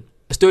Sterling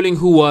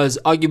who was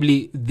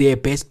arguably their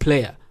best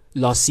player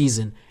last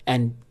season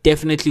and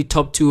definitely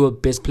top two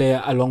best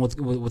player along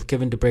with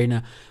Kevin De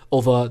Bruyne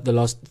over the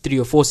last 3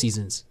 or 4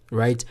 seasons,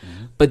 right?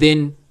 But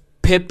then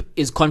Pep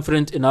is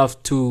confident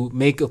enough to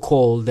make a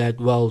call that,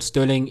 well,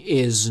 Sterling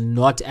is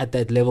not at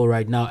that level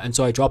right now, and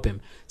so I drop him.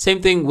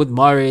 Same thing with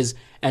Mahrez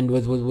and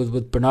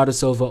with Bernardo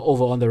Silva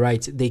over on the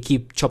right. They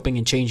keep chopping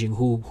and changing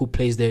who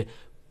plays there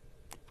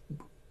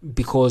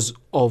because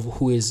of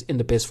who is in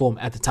the best form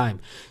at the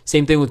time.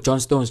 Same thing with John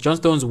Stones. John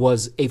Stones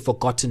was a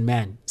forgotten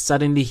man.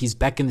 Suddenly he's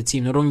back in the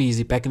team. Not only is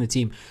he back in the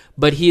team,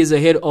 but he is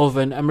ahead of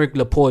an Aymeric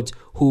Laporte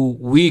who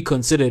we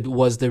considered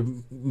was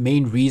the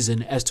main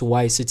reason as to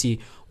why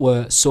City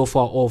were so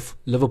far off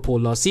Liverpool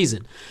last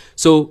season.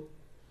 So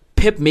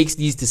Pep makes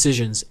these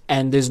decisions,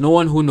 and there's no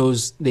one who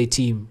knows their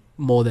team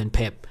more than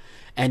Pep.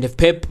 And if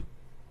Pep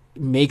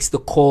makes the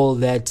call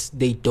that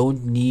they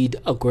don't need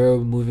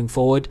Aguero moving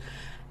forward,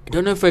 I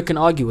don't know if I can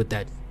argue with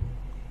that.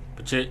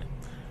 But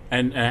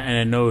and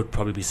I know it would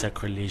probably be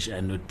sacrilege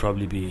and it would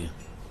probably be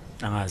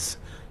us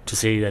to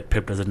say that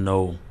Pep doesn't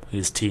know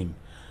his team.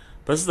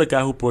 But this is the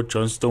guy who brought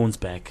John Stones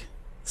back.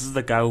 This is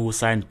the guy who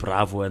signed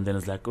Bravo and then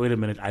it's like, wait a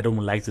minute, I don't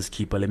like this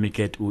keeper, let me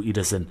get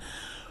Ederson.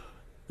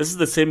 This is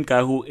the same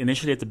guy who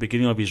initially at the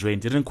beginning of his reign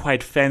didn't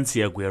quite fancy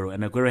Aguero,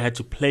 and Aguero had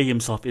to play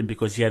himself in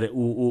because he had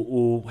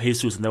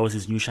Jesus, and that was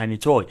his new shiny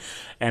toy.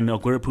 And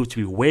Aguero proved to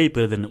be way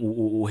better than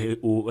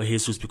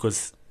Jesus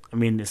because, I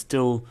mean, it's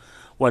still,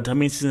 how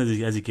many seasons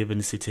has he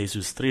given City?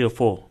 Jesus? 3 or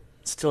 4.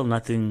 Still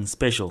nothing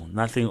special,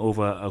 nothing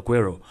over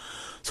Aguero.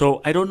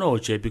 So I don't know,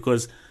 Jay,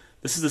 because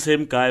this is the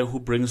same guy who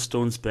brings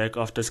Stones back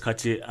after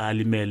Skati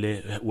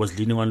Alimele was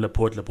leaning on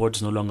Laporte. Laporte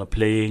is no longer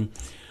playing.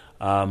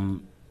 I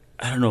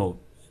don't know.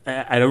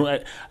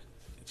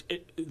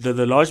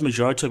 The large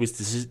majority of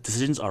his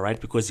decisions are right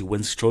because he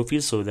wins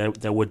trophies, so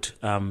that would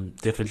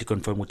definitely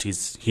confirm what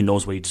he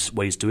knows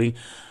what he's doing.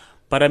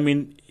 But I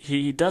mean,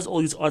 he does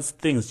all these odd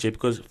things, Jay,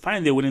 because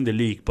fine, they're winning the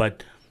league,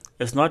 but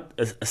it's not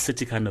a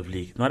City kind of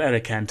league, not at a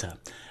canter.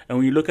 And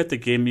when you look at the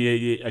game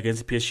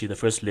against PSG, the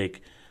first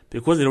leg,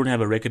 because they don't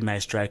have a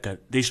recognized striker,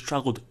 they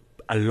struggled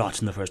a lot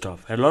in the first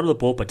half. Had a lot of the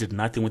ball, but did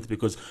nothing with it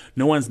because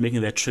no one's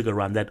making that trigger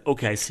run that,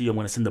 okay, I see you, I'm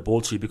going to send the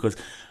ball to you, because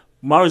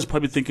Mauro is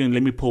probably thinking,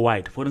 let me pull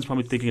wide. Foden's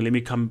probably thinking, let me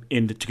come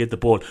in to get the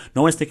ball.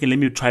 No one's thinking, let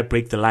me try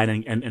break the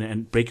line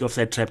and break your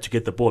offside trap to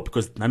get the ball,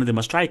 because none of them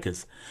are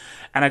strikers.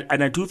 And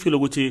I do feel,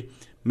 Uguti,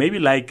 maybe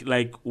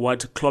like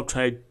what Klopp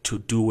tried to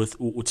do with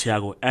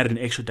Thiago, add an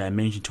extra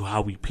dimension to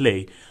how we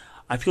play.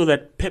 I feel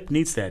that Pep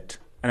needs that.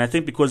 And I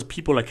think because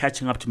people are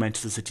catching up to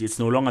Manchester City, it's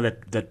no longer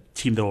that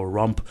team that will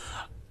romp,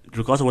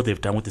 regardless of what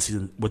they've done with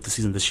the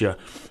season this year.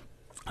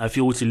 I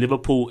feel with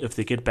Liverpool, if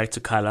they get back to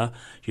colour,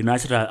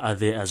 United are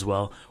there as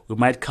well. We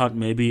might count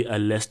maybe a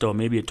Leicester or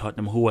maybe a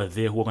Tottenham who are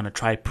there, who are going to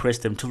try press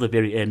them till the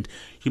very end.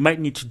 You might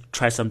need to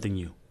try something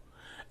new.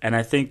 And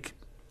I think,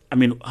 I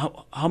mean,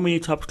 how many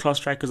top-class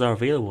strikers are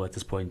available at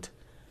this point?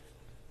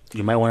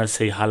 You might want to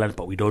say Haaland,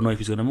 but we don't know if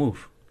he's going to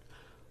move.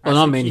 Well,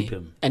 not many.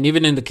 And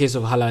even in the case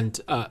of Haaland,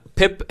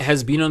 Pep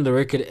has been on the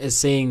record as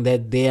saying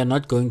that they are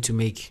not going to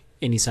make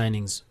any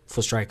signings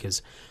for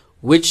strikers,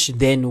 which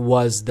then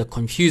was the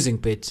confusing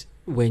bit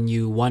when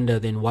you wonder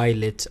then why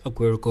let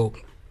Aguero go.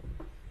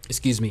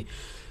 Excuse me.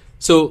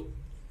 So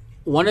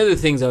one of the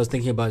things I was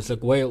thinking about is like,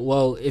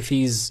 well, if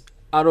he's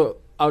out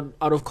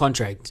of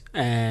contract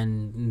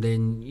and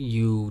then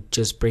you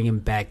just bring him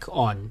back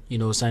on,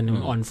 sign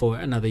him on for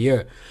another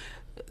year.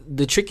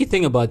 The tricky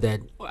thing about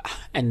that,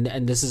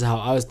 and this is how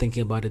I was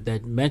thinking about it,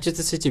 that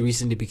Manchester City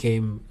recently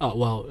became,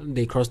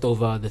 they crossed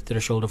over the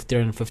threshold of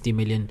 350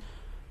 million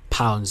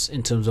pounds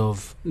in terms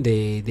of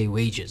their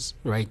wages,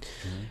 right?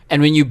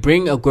 And when you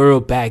bring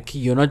Aguero back,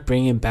 you're not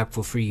bringing him back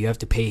for free. You have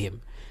to pay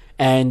him.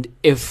 And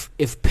if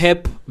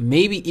Pep,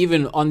 maybe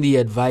even on the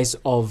advice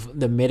of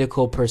the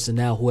medical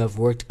personnel who have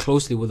worked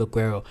closely with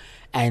Aguero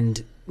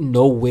and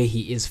know where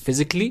he is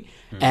physically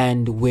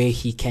and where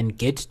he can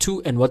get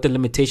to and what the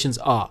limitations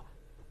are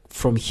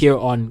from here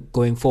on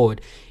going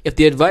forward, if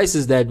the advice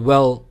is that,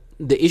 well,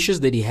 the issues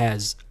that he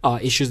has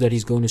are issues that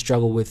he's going to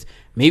struggle with,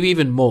 maybe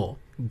even more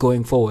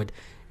going forward,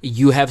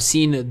 you have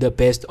seen the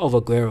best of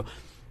Aguero.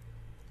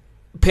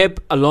 Pep,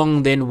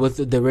 along then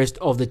with the rest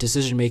of the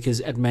decision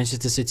makers at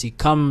Manchester City,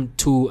 come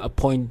to a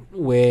point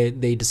where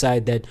they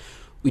decide that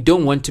we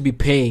don't want to be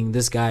paying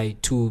this guy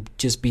to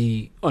just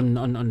be on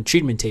a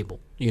treatment table,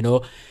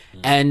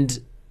 and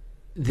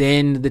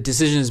then the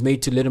decision is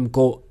made to let him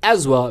go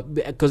as well,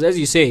 because as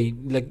you say,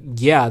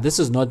 this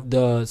is not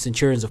the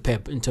Centurions of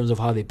Pep in terms of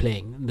how they're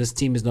playing. This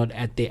team is not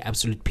at their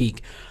absolute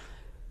peak,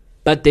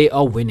 but they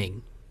are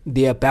winning.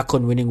 They are back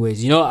on winning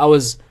ways.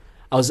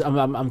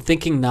 I'm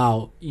thinking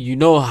now,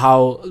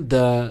 how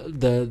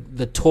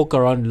the talk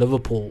around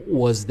Liverpool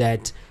was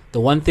that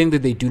the one thing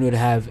that they do not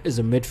have is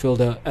a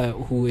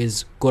midfielder who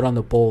is good on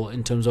the ball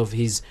in terms of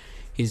his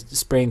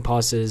spraying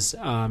passes,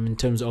 in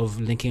terms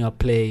of linking up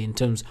play, in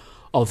terms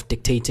of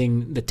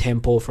dictating the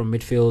tempo from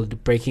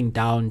midfield, breaking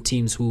down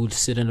teams who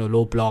sit in a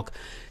low block.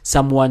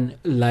 Someone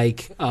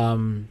like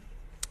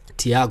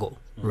Thiago,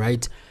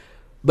 right?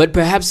 But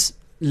perhaps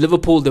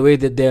Liverpool, the way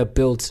that they are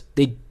built,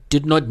 they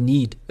did not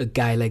need a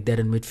guy like that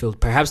in midfield.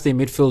 Perhaps their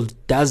midfield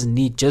does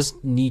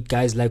just need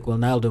guys like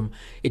Wijnaldum.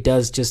 It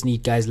does just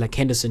need guys like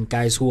Henderson,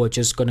 guys who are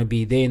just going to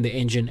be there in the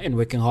engine and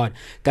working hard.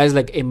 Guys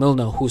like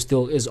Milner, who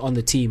still is on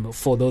the team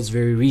for those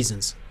very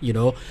reasons, you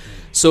know.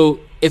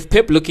 So if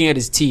Pep, looking at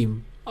his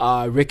team,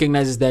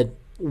 recognizes that,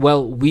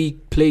 well, we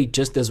play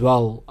just as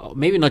well,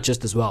 maybe not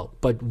just as well,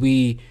 but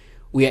we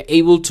are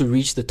able to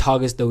reach the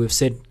targets that we've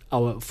set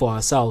for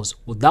ourselves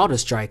without a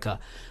striker.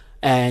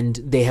 And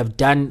they have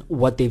done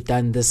what they've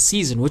done this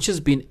season, which has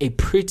been a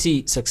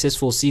pretty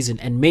successful season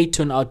and may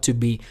turn out to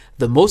be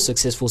the most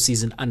successful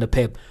season under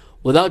Pep,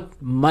 without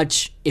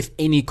much, if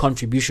any,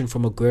 contribution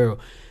from Aguero.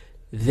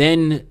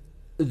 Then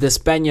the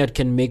Spaniard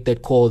can make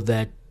that call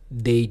that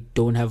they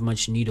don't have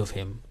much need of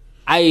him.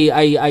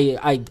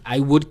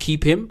 I would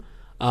keep him,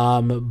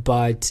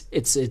 but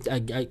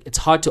it's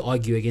hard to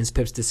argue against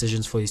Pep's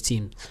decisions for his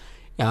team.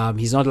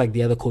 He's not like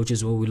the other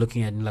coaches where we're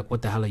looking at and like,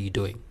 what the hell are you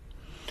doing?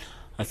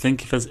 I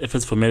think if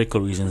it's for medical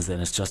reasons, then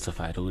it's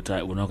justified. We're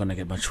not going to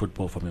get much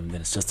football from him,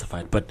 then it's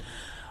justified. But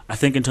I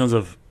think in terms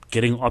of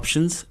getting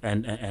options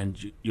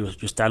and your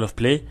style of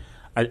play,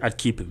 I'd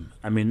keep him.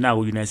 I mean,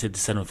 now United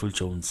send off Phil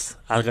Jones.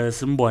 Why not keep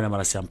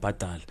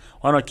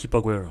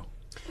Aguero?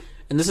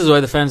 And this is why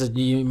the fans at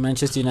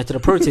Manchester United are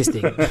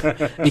protesting,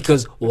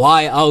 because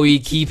why are we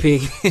keeping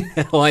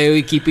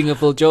a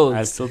Phil Jones?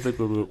 I still think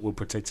we're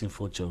protecting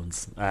Phil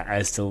Jones.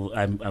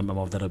 I'm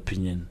of that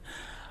opinion.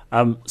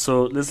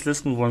 So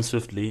let's move on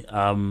swiftly.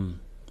 I'm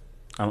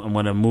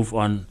going to move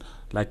on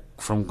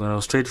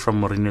straight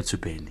from Mourinho to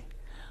Penny.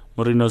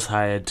 Mourinho's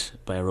hired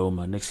by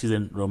Roma. Next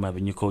season, Roma have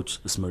a new coach.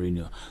 It's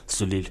Mourinho.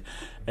 Solid.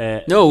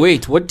 No,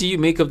 wait. What do you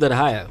make of that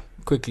hire?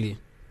 Quickly.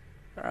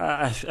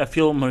 I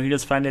feel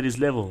Mourinho's finally at his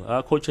level.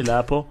 Coach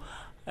Lapo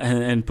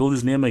and build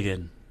his name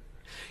again.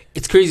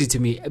 It's crazy to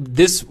me.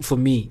 This, for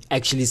me,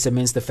 actually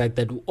cements the fact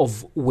that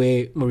of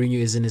where Mourinho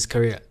is in his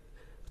career.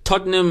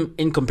 Tottenham,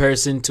 in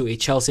comparison to a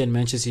Chelsea and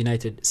Manchester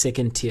United,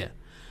 second tier.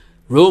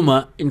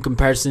 Roma, in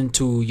comparison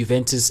to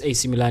Juventus,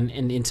 AC Milan,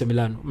 and Inter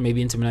Milan,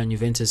 maybe Inter Milan,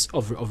 Juventus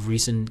of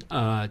recent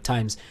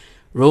times,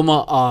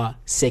 Roma are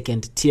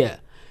second tier.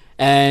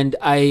 And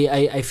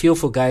I feel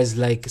for guys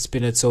like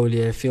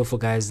Spinazzola, I feel for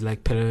guys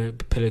like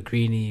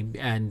Pellegrini,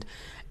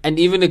 and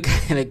even a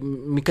guy like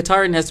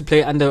Mkhitaryan has to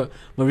play under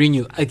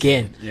Mourinho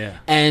again. Yeah.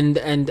 And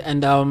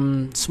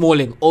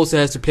Smalling also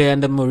has to play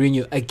under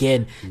Mourinho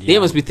again. Yeah. They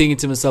must be thinking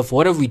to themselves,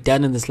 what have we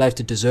done in this life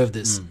to deserve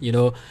this? You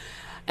know?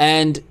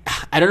 And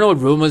I don't know what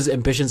Roma's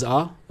ambitions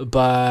are,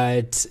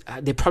 but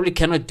they probably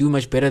cannot do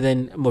much better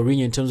than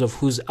Mourinho in terms of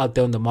who's out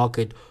there on the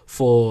market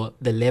for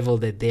the level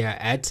that they are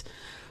at.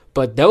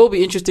 But that will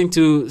be interesting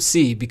to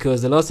see,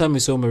 because the last time we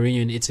saw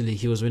Mourinho in Italy,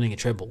 he was winning a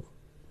treble.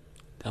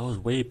 That was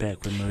way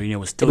back when Mourinho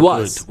was still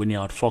good, when he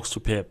outfoxed to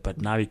Pep, but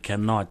now he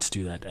cannot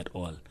do that at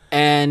all.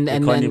 And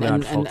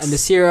the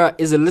Serie A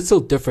is a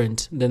little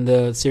different than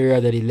the Serie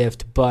A that he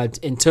left, but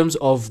in terms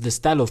of the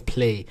style of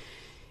play,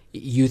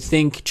 you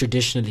think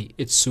traditionally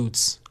it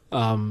suits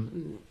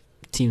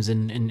teams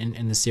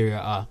in the Serie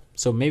A.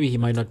 So maybe he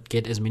might not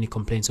get as many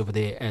complaints over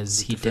there as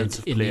he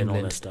did in England. And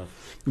all that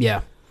stuff.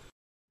 Yeah.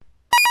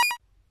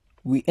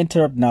 We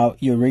interrupt now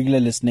your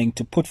regular listening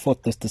to put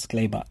forth this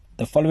disclaimer.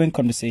 The following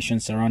conversation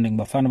surrounding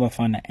Bafana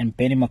Bafana and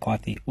Benny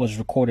McCarthy was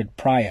recorded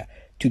prior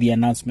to the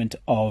announcement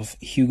of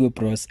Hugo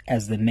Broos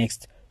as the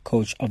next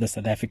coach of the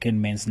South African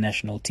men's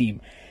national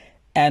team.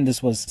 And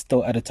this was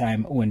still at a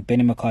time when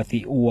Benny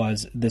McCarthy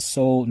was the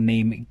sole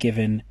name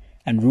given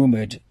and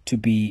rumoured to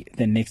be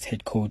the next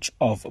head coach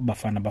of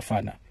Bafana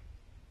Bafana.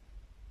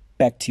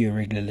 Back to your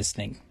regular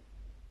listening.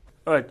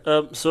 All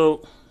right,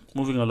 so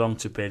moving along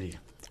to Benny.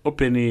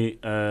 Penny,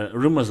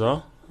 rumours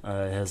are,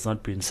 has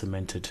not been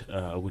cemented,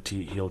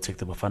 he'll take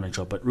the Bafana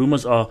job, but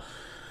rumours are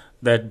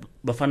that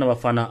Bafana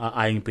Bafana are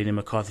eyeing Benny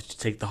McCarthy to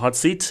take the hot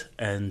seat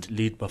and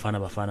lead Bafana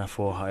Bafana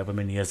for however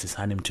many years they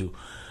sign him to.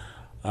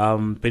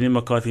 Benny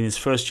McCarthy in his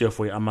first year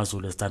for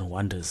Amazulu has done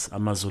wonders.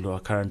 Amazulu are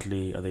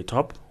they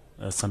top?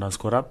 Sundowns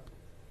caught up.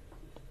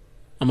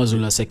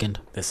 Amazulu are second.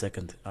 They're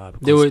second.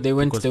 They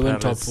went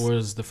top.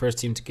 Was the first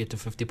team to get to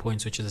 50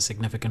 points, which is a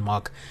significant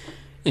mark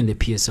in the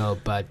PSL.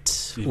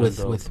 But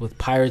with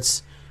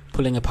Pirates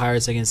pulling a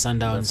Pirates against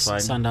Sundowns,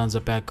 Sundowns are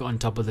back on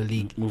top of the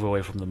league. Move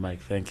away from the mic,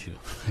 thank you.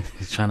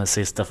 He's trying to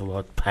say stuff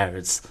about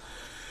Pirates.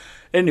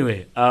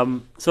 Anyway,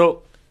 that's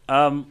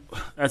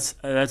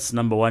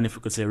number one, if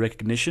you could say,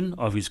 recognition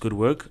of his good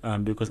work,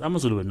 because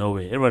Amazulu were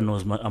nowhere. Everyone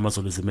knows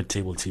Amazulu is a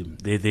mid-table team.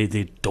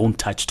 They don't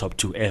touch top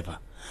two ever.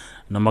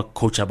 Nama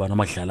coach aba,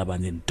 nama dlala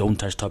and then don't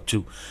touch top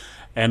two.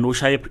 And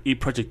Ushai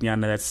project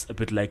Nyana, that's a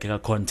bit like a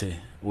Conte,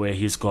 where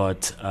he's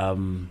got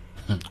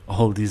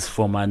all these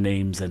former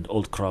names and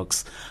old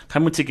crocs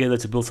coming together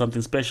to build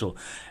something special.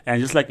 And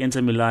just like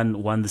Inter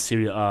Milan won the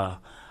Serie A,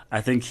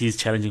 I think he's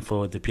challenging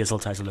for the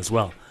PSL title as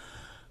well.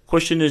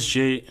 Question is,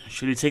 Jay,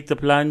 should he take the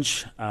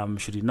plunge?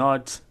 Should he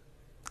not?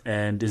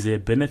 And is there a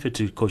benefit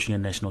to coaching a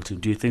national team?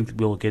 Do you think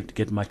we'll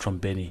get much from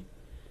Benny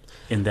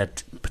in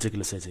that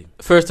particular setting?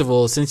 First of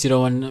all, since you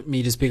don't want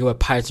me to speak about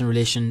Pirates in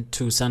relation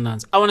to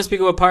Sundowns, I want to speak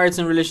about Pirates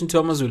in relation to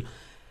Amazulu.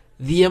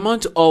 The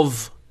amount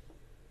of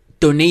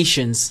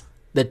donations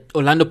that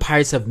Orlando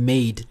Pirates have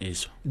made,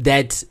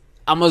 that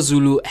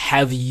Amazulu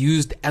have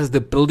used as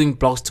the building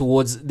blocks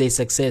towards their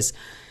success.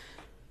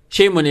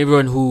 Shame on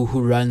everyone who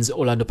runs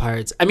Orlando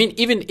Pirates. I mean,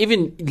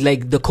 even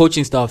like the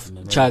coaching staff,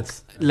 Chuck,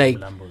 like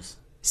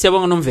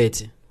Siyabonga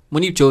Nomvete,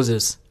 Monique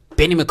Josephs,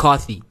 Benny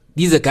McCarthy.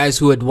 These are guys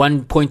who at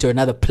one point or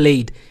another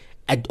played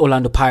at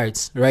Orlando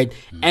Pirates, right?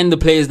 And the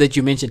players that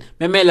you mentioned,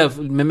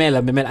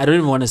 Memela. I don't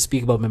even want to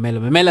speak about Memela.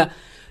 Memela,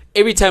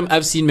 every time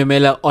I've seen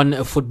Memela on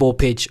a football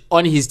pitch,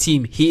 on his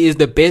team, he is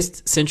the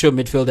best central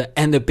midfielder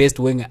and the best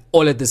winger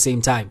all at the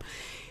same time.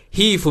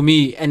 He, for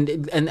me, and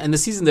the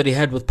season that he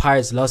had with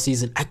Pirates last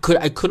season, I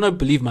could not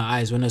believe my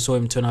eyes when I saw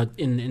him turn out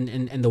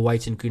in the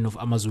white and green of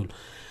Amazulu.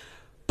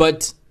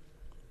 But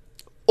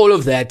all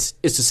of that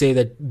is to say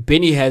that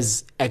Benny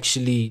has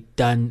actually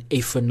done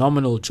a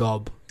phenomenal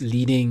job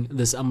leading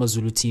this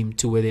Amazulu team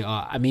to where they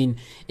are. I mean,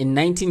 in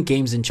 19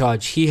 games in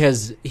charge, he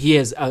has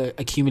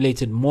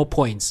accumulated more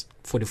points,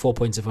 44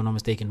 points if I'm not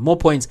mistaken, more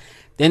points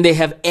than they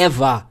have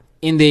ever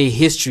in their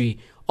history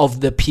of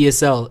the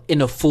PSL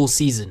in a full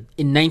season,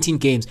 in 19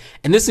 games.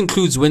 And this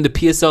includes when the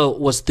PSL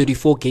was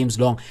 34 games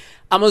long.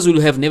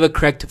 Amazulu have never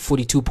cracked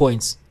 42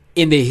 points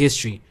in their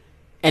history.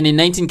 And in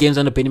 19 games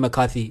under Benny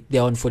McCarthy,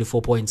 they're on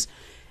 44 points.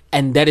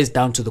 And that is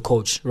down to the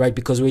coach, right?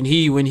 Because when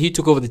he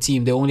took over the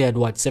team, they only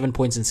had 7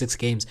 points in 6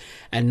 games,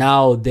 and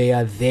now they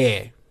are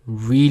there,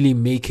 really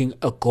making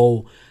a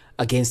go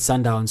against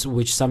Sundowns,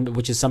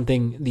 which is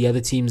something the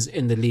other teams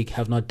in the league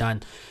have not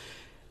done.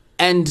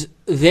 And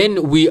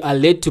then we are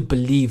led to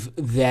believe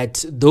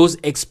that those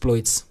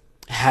exploits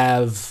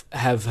have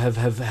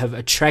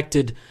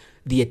attracted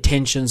the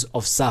attentions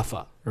of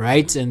SAFA,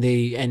 right?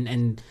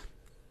 And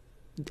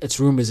it's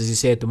rumors, as you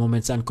say, at the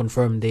moment, it's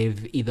unconfirmed.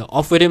 They've either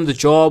offered him the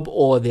job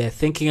or they're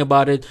thinking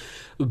about it.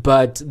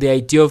 But the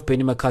idea of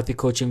Benny McCarthy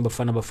coaching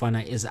Bafana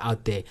Bafana is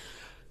out there.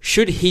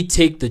 Should he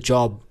take the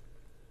job?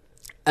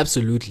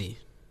 Absolutely.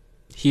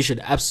 He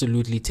should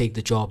absolutely take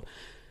the job.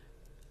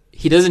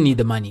 He doesn't need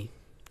the money,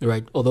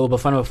 right? Although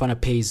Bafana Bafana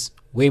pays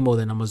way more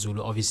than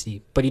Amazulu,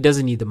 obviously. But he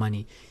doesn't need the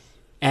money.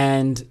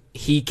 And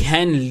he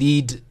can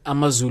lead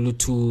Amazulu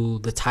to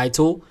the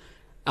title.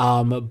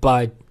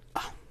 But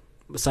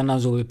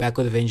Sundowns will be back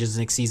with a vengeance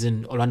next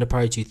season. Orlando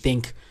Pirates, you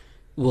think,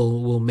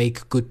 will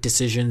make good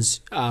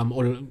decisions.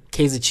 Or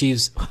Kaizer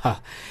Chiefs,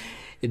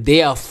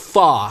 they are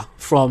far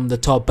from the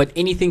top, but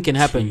anything can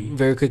happen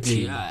very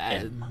quickly.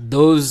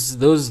 Those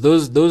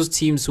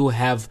teams who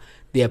have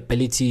the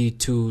ability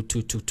to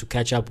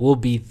catch up will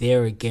be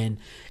there again.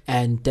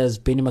 And does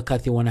Benny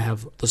McCarthy want to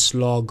have the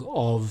slog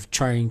of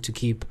trying to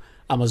keep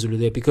Amazulu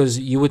there? Because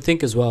you would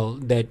think as well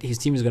that his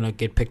team is going to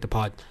get picked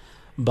apart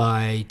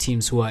by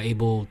teams who are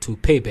able to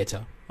pay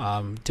better,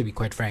 to be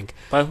quite frank.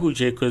 By who,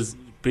 Jay? Because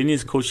Benny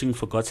is coaching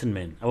forgotten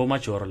men.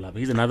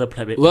 He's another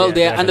player. Well,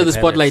 they're under the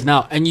spotlight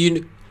now, and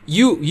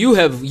you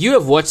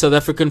have watched South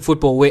African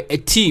football where a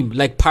team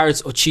like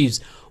Pirates or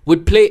Chiefs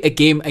would play a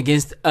game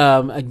against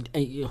an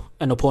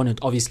opponent,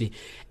 obviously,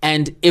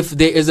 and if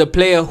there is a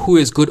player who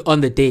is good on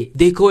the day,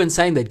 they go and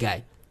sign that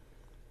guy.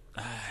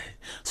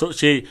 So,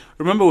 Jay,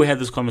 remember we had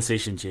this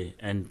conversation, Jay,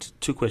 and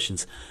 2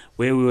 questions,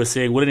 where we were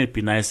saying, wouldn't it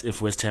be nice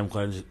if West Ham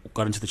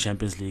got into the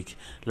Champions League?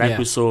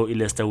 We saw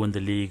Leicester win the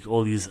league,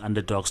 all these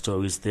underdog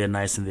stories, they're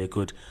nice and they're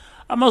good.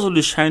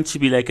 Amazulu trying to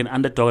be like an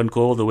underdog and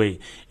go all the way.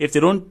 If they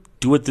don't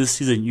do it this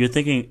season, you're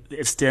thinking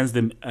it stands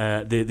them,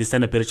 they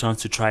stand a better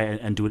chance to try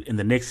and do it in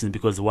the next season,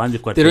 because one,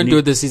 they've got They don't do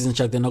it this season,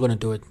 Chuck, they're not going to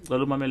do it.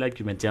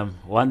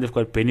 One, they've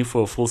got Benny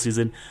for a full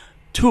season.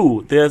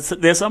 2,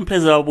 there's some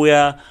players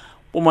where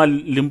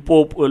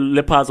Limpopo,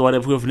 Leopards or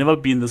whatever, who have never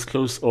been this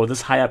close or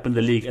this high up in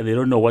the league, and they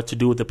don't know what to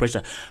do with the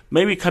pressure.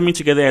 Maybe coming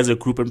together as a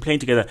group and playing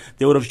together,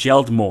 they would have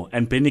gelled more,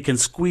 and Benny can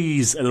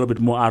squeeze a little bit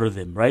more out of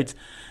them, right?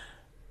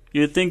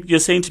 You're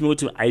saying to me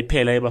to I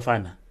pay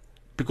Bafana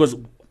because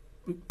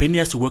Benny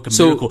has to work a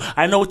miracle.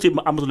 I know what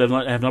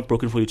Amazulu have not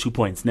broken 42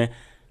 points, ne?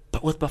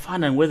 But with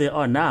Bafana and where they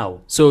are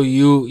now. So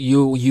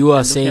you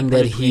are saying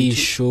that he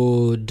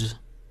should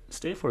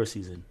stay for a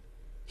season.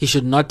 He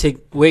should not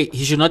take the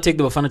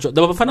Bafana job.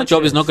 The Bafana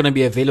job is not going to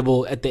be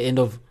available at the end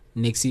of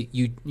next year,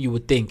 you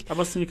would think.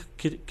 Abasini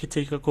could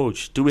take a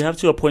coach. Do we have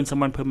to appoint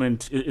someone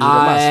permanent?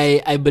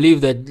 I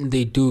believe that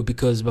they do,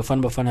 because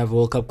Bafana have a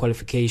World Cup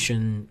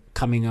qualification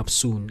coming up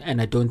soon,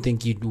 and I don't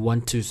think you'd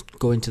want to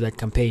go into that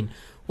campaign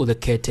with a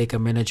caretaker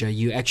manager.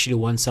 You actually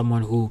want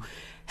someone who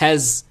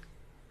has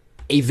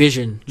a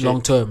vision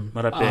long term,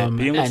 and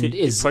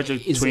is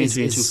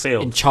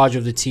in charge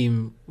of the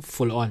team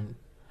full on.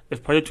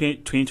 If Project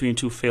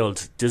 2022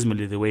 failed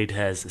dismally the way it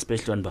has,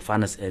 especially on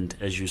Bafana's end,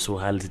 as you so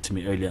highlighted to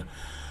me earlier,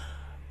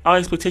 our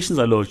expectations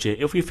are low, Jay.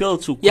 If we fail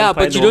to qualify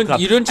but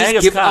you don't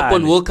just give up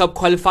on World Cup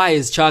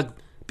qualifiers, Chuck,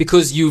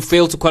 because you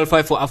failed to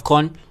qualify for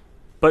AFCON.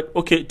 But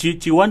okay, do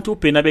you want to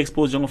pay Nabe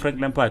expose young Frank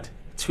Lampard?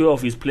 two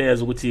of his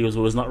players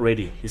was not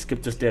ready. He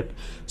skipped a step.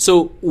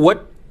 So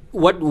what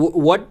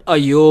are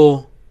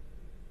your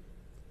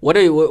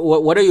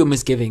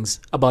misgivings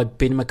about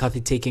Benny McCarthy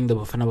taking the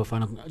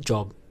Bafana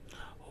job?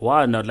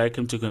 One, I'd like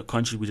him to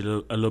contribute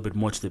a little bit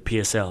more to the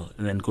PSL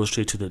and then go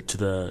straight to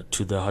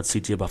the hot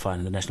seat here,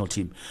 Bafana, the national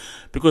team,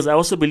 because I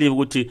also believe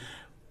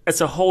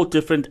it's a whole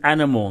different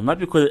animal. Not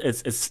because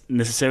it's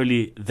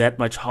necessarily that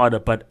much harder,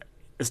 but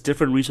it's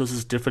different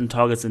resources, different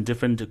targets, and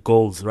different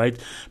goals, right?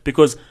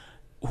 Because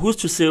who's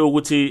to say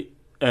Uguti?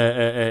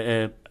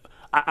 Let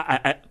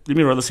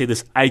me rather say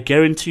this. I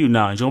guarantee you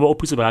now,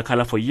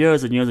 for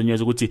years and years and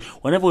years,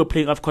 whenever we're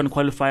playing AFCON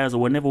qualifiers or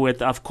whenever we're at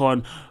the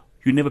AFCON,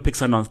 you never pick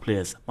Sundowns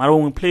players. But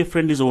when we play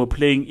friendlies or we're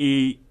playing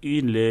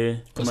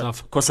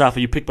Kosafa,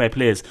 you pick by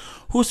players.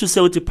 Who's to say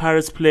what the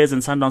Pirates players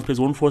and Sundowns players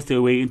won't force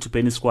their way into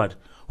Benny's squad?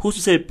 Who's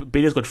to say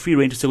Benny's got free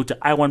reign to say,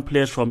 I want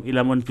players from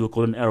Ilamonville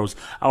Golden Arrows,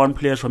 I want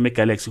players from Mega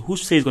Galaxy? Who's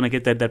to say he's going to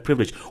get that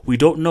privilege? We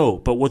don't know.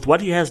 But with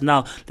what he has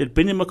now, let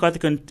Benny McCarthy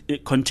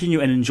continue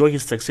and enjoy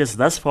his success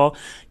thus far.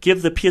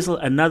 Give the PSL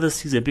another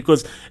season,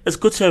 because it's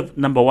good to have,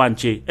 number one,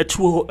 a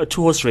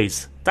two-horse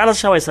race.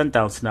 That's how I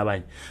Sundowns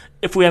now.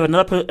 If we have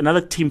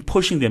another team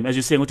pushing them, as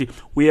you're saying,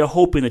 we are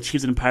hoping the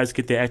Chiefs and Pirates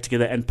get their act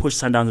together and push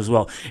Sundowns as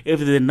well. If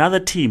there's another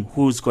team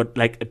who's got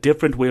like a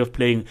different way of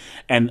playing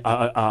and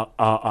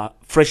are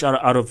fresh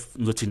out of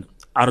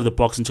the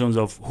box in terms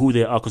of who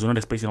they are, because we're not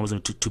expecting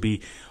them to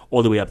be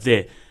all the way up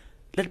there,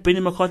 let Benny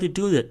McCarthy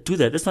do that.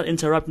 Let's not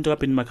interrupt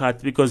Benny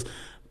McCarthy, because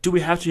do we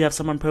have to have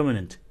someone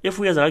permanent? If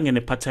we are on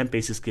a part-time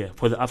basis here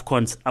for the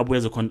AFCONs,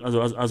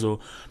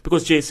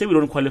 because Jay, say we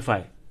don't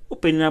qualify,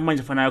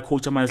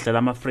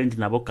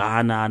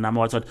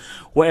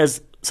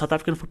 whereas South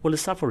African football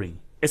is suffering.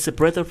 It's a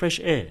breath of fresh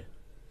air.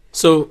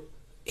 So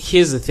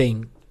here's the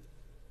thing.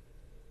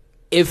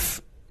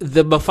 If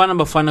the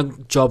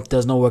Bafana job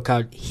does not work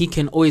out, he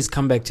can always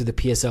come back to the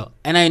PSL.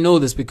 And I know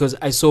this because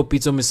I saw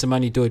Pitso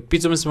Msimani do it.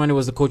 Pitso Msimani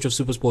was the coach of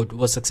SuperSport,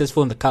 was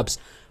successful in the Cups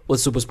with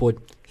SuperSport.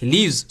 He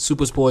leaves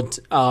SuperSport,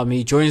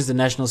 he joins the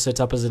national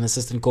setup as an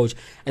assistant coach,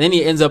 and then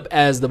he ends up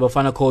as the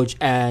Bafana coach,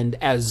 and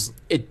as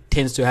it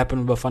tends to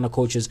happen with Bafana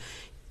coaches,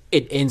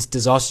 it ends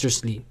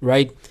disastrously,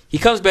 right? He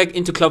comes back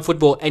into club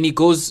football and he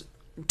goes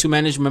to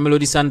manage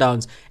Mamelodi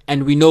Sundowns,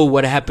 and we know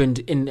what happened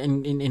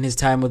in his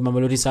time with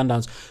Mamelodi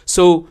Sundowns.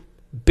 So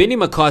Benny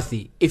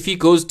McCarthy, if he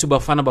goes to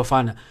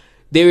Bafana,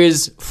 there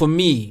is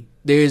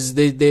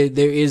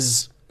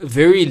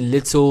very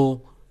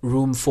little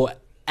room for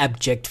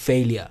abject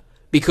failure,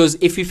 because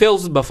if he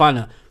fails with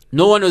Bafana,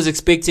 no one was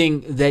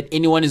expecting that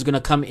anyone is going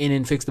to come in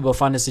and fix the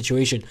Bafana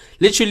situation.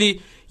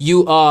 Literally,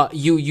 you are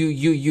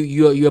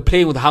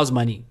playing with house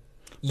money.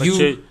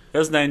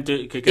 There's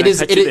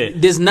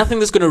nothing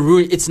that's going to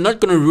ruin. It's not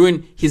going to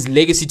ruin his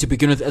legacy to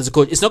begin with as a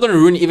coach. It's not going to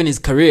ruin even his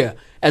career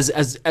as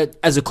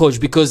a coach,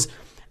 because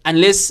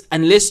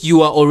unless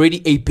you are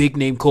already a big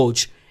name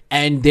coach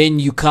and then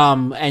you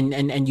come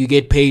and you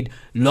get paid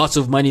lots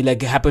of money,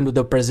 like it happened with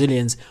the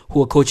Brazilians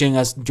who were coaching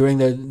us during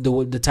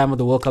the time of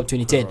the World Cup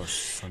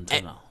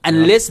 2010.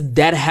 Unless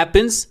that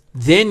happens,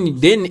 then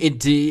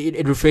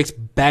it reflects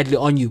badly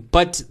on you.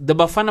 But the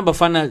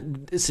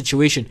Bafana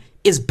situation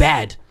is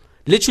bad.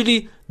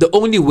 Literally, the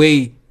only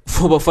way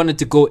for Bafana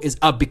to go is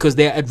up, because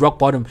they're at rock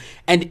bottom.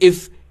 And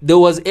if there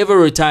was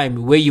ever a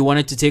time where you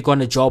wanted to take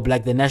on a job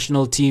like the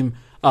national team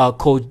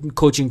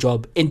coaching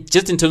job, and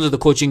just in terms of the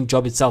coaching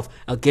job itself,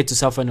 I'll get to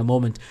Safa in a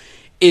moment,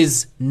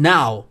 is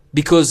now.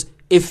 Because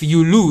if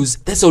you lose,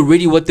 that's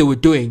already what they were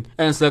doing,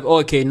 and it's like, oh,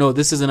 okay, no,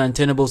 this is an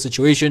untenable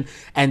situation,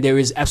 and there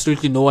is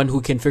absolutely no one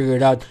who can figure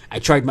it out. I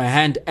tried my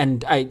hand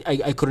and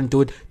I couldn't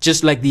do it,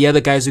 just like the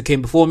other guys who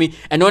came before me,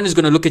 and no one is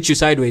going to look at you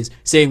sideways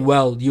saying,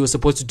 well, you were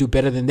supposed to do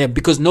better than them,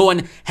 because no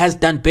one has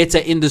done better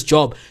in this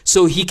job.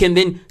 So he can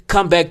then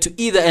come back to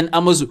either an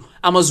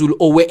Amazulu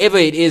or wherever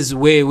it is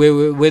where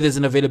there's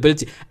an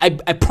availability. I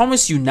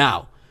promise you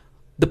now,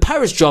 the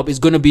Pirates job is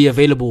going to be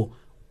available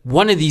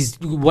one of these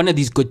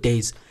good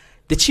days.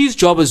 The Chiefs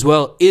job as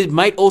well, it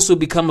might also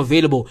become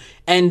available.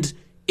 And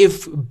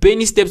if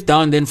Benny steps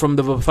down then from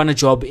the Bafana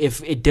job,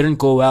 if it didn't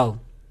go well,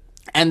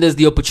 and there's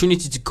the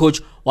opportunity to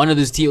coach one of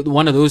those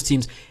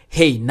teams,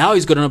 hey, now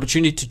he's got an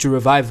opportunity to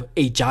revive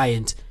a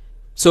giant.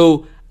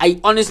 So I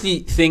honestly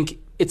think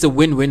it's a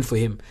win-win for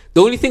him.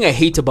 The only thing I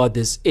hate about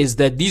this is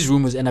that these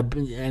rumors, and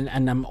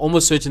I'm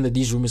almost certain that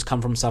these rumors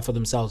come from Safa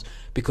themselves,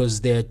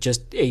 because they're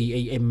just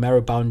a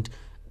marrow-bound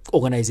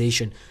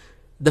organization.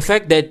 The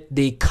fact that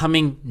they're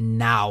coming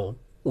now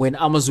when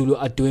Amazulu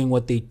are doing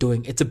what they're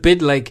doing, it's a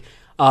bit like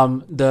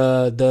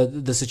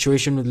the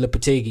situation with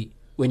Lopetegui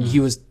when he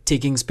was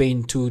taking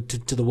Spain to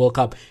the World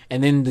Cup,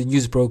 and then the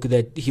news broke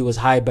that he was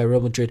hired by Real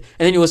Madrid,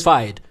 and then he was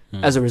fired.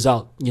 as a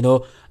result.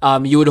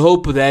 You would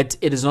hope that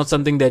it is not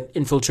something that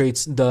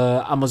infiltrates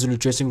the Amazulu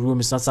dressing room.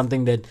 It's not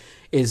something that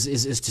is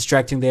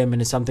distracting them,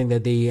 and it's something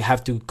that they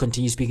have to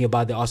continue speaking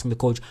about. They're asking the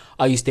coach,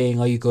 are you staying,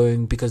 are you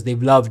going, because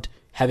they've loved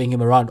having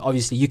him around.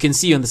 Obviously, you can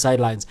see on the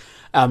sidelines,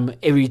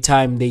 every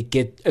time they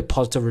get a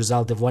positive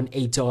result, they've won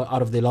 8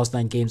 out of their last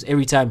 9 games.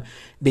 Every time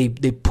they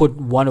put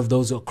one of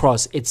those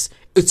across, it's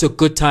a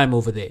good time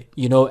over there,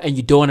 and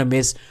you don't want to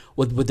mess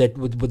with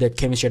that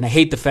chemistry. And I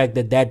hate the fact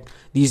that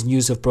these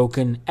news have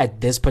broken at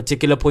this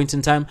particular point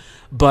in time.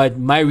 But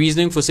my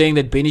reasoning for saying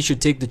that Benny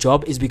should take the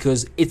job is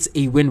because it's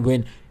a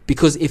win-win.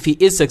 Because if he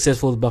is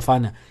successful with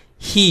Bafana,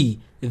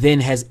 he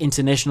then has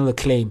international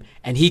acclaim,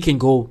 and he can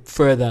go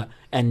further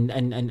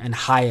and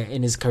higher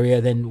in his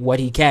career than what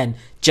he can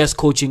just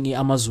coaching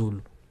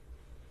Amazulu.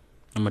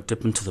 I'm going to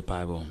dip into the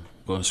Bible,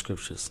 go in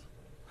scriptures.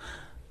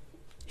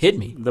 Hit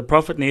me. The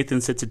prophet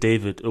Nathan said to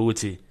David,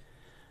 Uguti,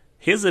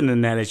 here's an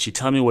analogy,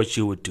 tell me what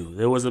you would do.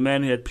 There was a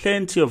man who had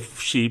plenty of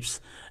sheep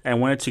and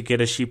wanted to get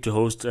a sheep to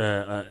host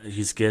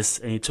his guests,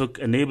 and he took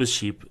a neighbor's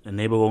sheep. A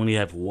neighbor will only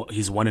have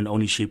his one and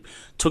only sheep,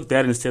 took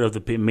that instead of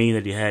the main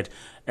that he had,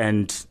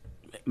 and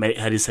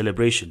had his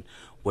celebration.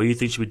 What do you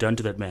think should be done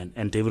to that man?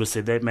 And David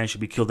said that man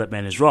should be killed. That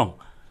man is wrong.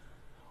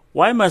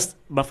 Why must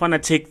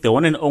Bafana take the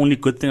one and only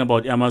good thing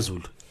about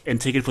Amazulu and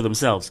take it for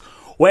themselves?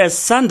 Whereas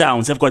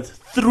Sundowns have got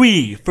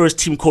 3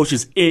 first-team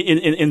coaches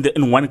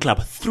in one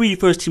club. 3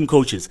 first-team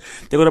coaches.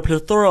 They've got a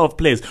plethora of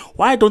players.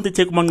 Why don't they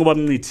take Mangoba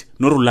Mniti,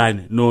 no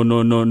Rulani, no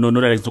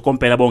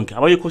Kompela Bonke? How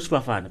about you coach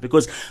Bafana?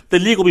 Because the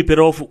league will be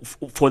better off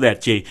for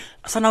that, Jay.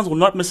 Sundowns will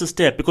not miss a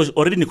step because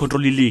already in the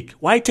control league.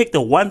 Why take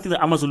the one thing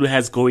that Amazulu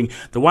has going,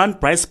 the one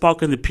Bryce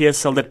Park in the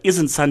PSL that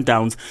isn't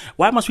Sundowns?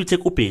 Why must we take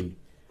Upeni?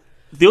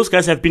 Those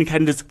guys have been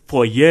candidates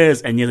for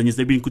years and years and years.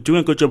 They've been doing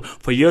a good job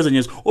for years and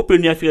years. Why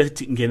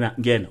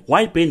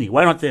Benny?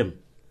 Why not them?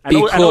 I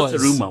know it's a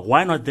rumor.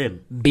 Why not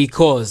them?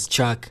 Because,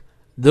 Chuck,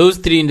 those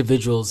 3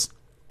 individuals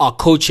are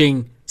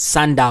coaching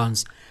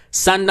Sundowns.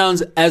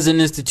 Sundowns as an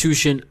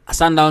institution,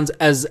 Sundowns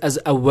as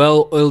a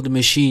well-oiled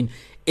machine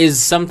is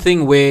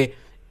something where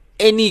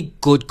any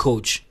good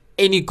coach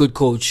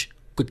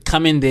could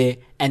come in there,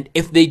 and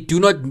if they do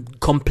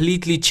not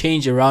completely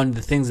change around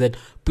the things that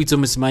Pitso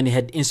Mosimane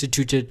had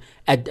instituted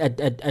at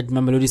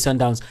Mamelodi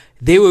Sundowns,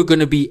 they were going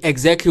to be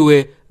exactly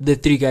where the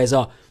 3 guys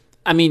are.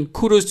 I mean,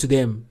 kudos to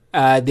them.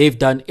 They've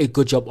done a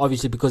good job,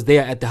 obviously, because they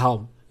are at the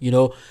helm,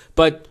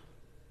 But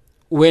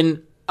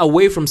when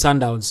away from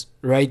Sundowns,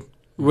 right?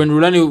 When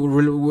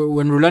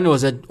Rulani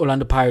was at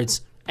Orlando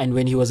Pirates, and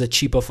when he was a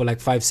cheaper for like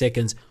 5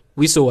 seconds,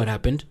 we saw what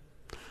happened.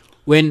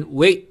 When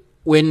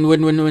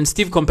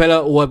Steve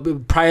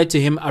Compella, prior to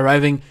him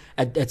arriving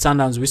at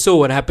Sundowns, we saw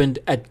what happened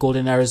at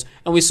Golden Arrows,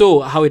 and we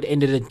saw how it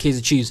ended at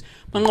Kaizer Chiefs.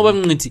 Mangoba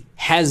Mniti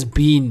has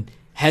been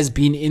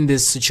in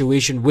this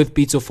situation with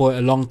Pitso for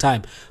a long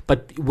time,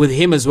 but with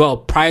him as well,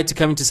 prior to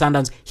coming to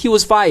Sundowns, he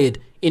was fired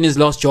in his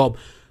last job.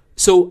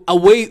 So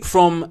away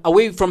from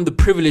the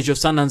privilege of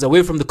Sundowns,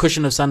 away from the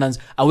cushion of Sundowns,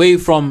 away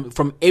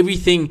from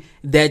everything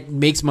that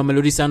makes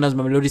Mamelodi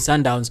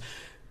Sundowns,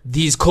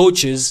 these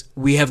coaches,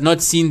 we have not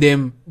seen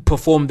them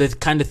perform the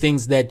kind of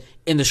things that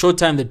in the short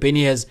time that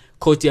Benny has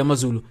coached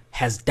Amazulu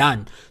has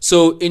done.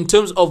 So in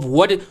terms of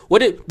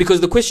because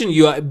the question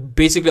you are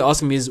basically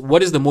asking me is,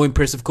 what is the more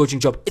impressive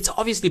coaching job? It's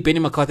obviously Benny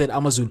McCarthy at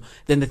Amazulu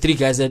than the 3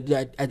 guys at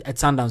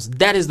Sundowns.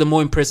 That is the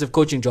more impressive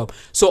coaching job.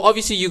 So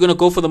obviously you're going to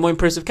go for the more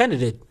impressive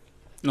candidate.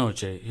 No,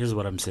 Jay, here's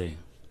what I'm saying.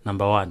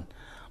 Number 1,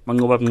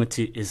 Mangoba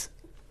Mniti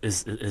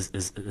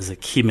is a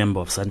key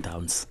member of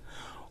Sundowns.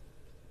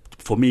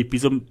 For me,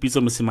 Pitso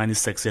Mosimane's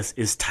success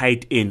is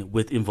tied in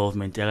with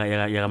involvement.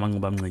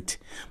 Mangoba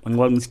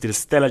Mniti did a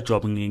stellar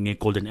job in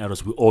Golden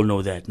Arrows. We all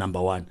know that.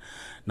 Number 1.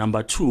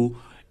 Number 2,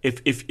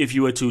 if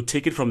you were to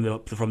take it from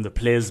the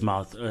player's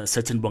mouth,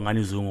 certain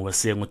Bongani Zungu was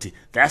saying,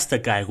 that's the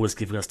guy who was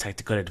giving us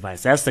tactical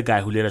advice. That's the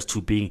guy who led us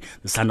to being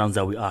the Sundowns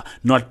that we are,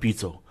 not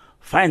Pitso.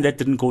 Fine, that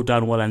didn't go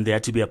down well, and there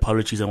had to be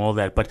apologies and all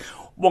that. But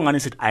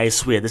Bongani said, I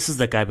swear, this is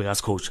the guy as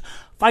coach.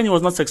 Fine, he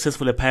was not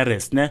successful at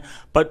Pirates, ne?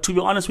 But to be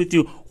honest with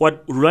you,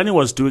 what Rulani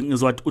was doing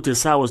is what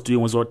Utesa was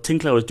doing, was what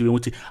Tinkler was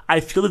doing. I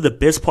feel that the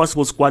best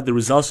possible squad, the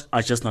results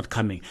are just not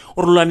coming.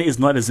 Rulani is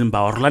not a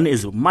Zimbabwe. Rulani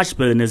is much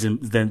better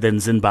than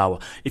Zimbabwe.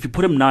 If you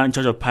put him now in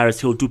charge of Pirates,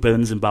 he'll do better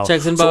than Zimbabwe.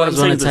 Check, Zimbabwe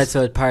won a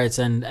title at Pirates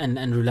and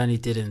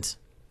Rulani didn't.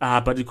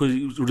 But because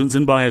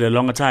Zimbabwe had a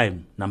longer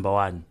time, number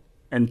 1.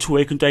 And 2,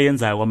 I couldn't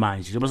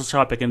manje. They must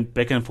shower back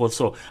and forth.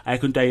 So I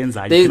couldn't you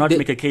cannot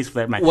make a case for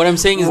that man. What I'm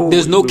saying is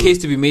there's no case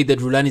to be made that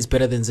Rulani is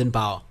better than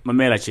Zimbabwe.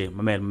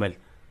 Mamela.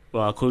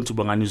 Well, according to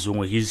Bongani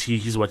Zungu,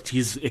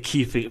 he's a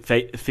key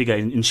figure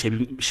in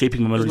shaping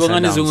Mamelodi Sundowns.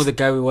 Bongani Zungu the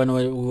guy we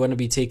want to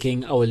be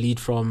taking our lead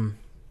from,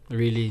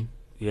 really?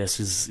 Yes,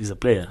 he's a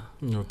player.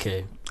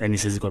 Okay. And he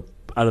says he's got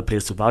other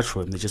players to vouch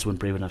for him. They just weren't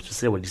brave enough to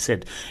say what he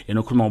said.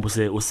 Kumambo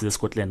say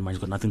Scotland, man, he's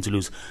got nothing to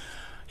lose.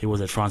 He was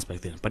at France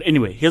back then. But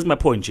anyway, here's my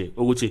point, Jay.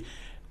 Oguchi,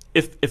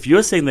 if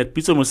you're saying that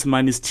Pitso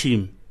Mosimane's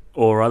team,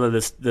 or rather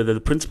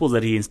the principles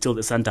that he instilled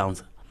at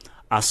Sundowns,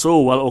 are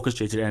so well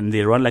orchestrated and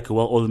they run like a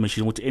well-oiled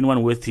machine, with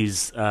anyone with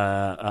his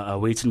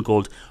weight in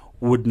gold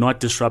would not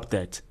disrupt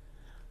that.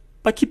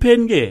 But keep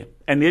in here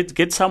and yet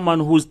get someone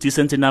who's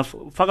decent enough.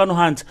 Fagano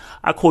Hunt,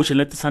 a coach, and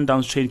let the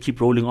Sundowns train keep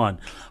rolling on.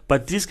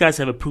 But these guys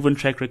have a proven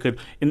track record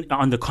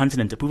on the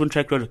continent, a proven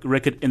track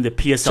record in the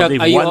PSL. Chuck,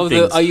 They've are you won of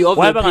things. the, are you of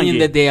Why the opinion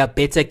that they are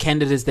better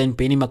candidates than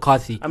Benny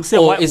McCarthy? I'm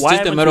saying, or it's why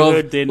just a haven't matter you of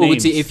heard their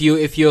names?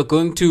 if you're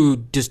going to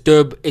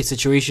disturb the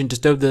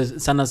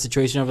Sundowns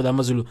situation over the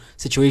Amazulu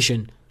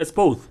situation. It's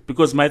both,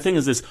 because my thing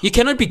is this: you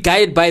cannot be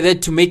guided by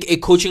that to make a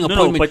coaching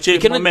appointment. But you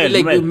cannot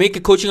make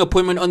a coaching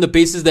appointment on the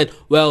basis that,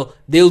 well,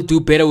 they'll do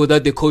better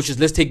without their coaches.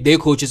 Let's take their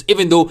coaches,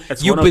 even though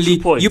you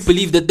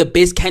believe that the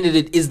best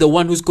candidate is the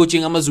one who's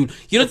coaching Amazulu.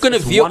 You're not going to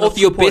veer off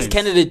your best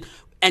candidate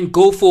and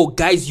go for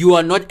guys you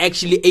are not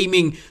actually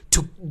aiming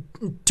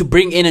to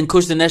bring in and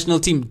coach the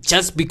national team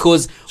just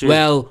because,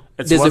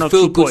 there's a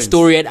feel-good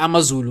story at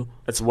Amazulu.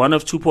 It's one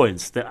of 2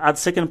 points. The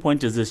second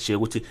point is this,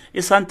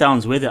 is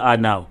Sundowns where they are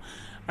now.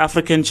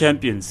 African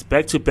champions,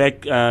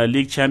 back-to-back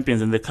league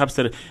champions, and the cups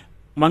that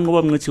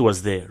Mangoba Mngiti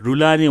was there,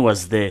 Rulani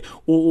was there,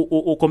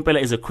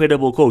 Kompela is a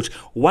credible coach.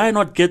 Why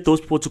not get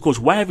those people to coach?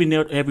 Why have you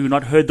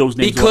not heard those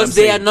names? Because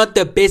they are not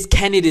the best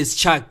candidates,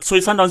 Chuck. So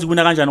it's Sundowns,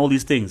 Gunaganja, and all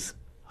these things.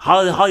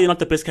 How are you not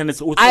the best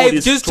candidates?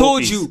 I've just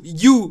told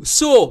you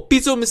saw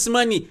Pitso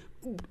Msimani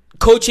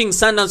coaching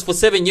Sundowns for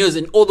 7 years,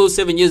 and all those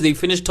 7 years they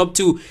finished top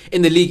 2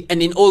 in the league,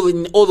 and in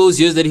all those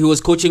years that he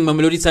was coaching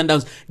Mamelodi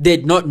Sundowns, they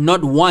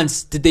not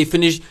once did they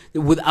finish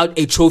without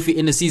a trophy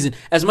in the season.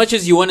 As much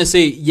as you want to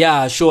say,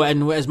 yeah, sure,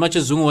 and as much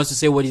as Zungu wants to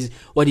say what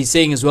he's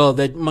saying as well,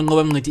 that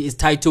Mangoba Mngiti is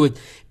tied to it.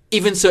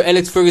 Even Sir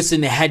Alex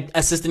Ferguson had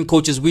assistant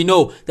coaches. We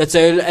know that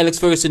Sir Alex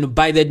Ferguson,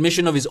 by the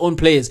admission of his own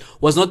players,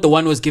 was not the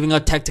one who was giving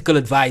out tactical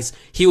advice.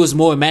 He was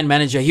more a man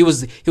manager. He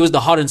was the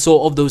heart and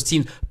soul of those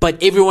teams.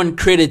 But everyone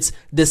credits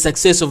the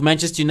success of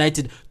Manchester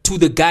United to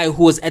the guy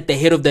who was at the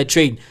head of that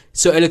train,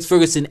 Sir Alex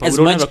Ferguson. But we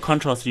don't have a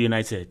contrast to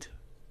United.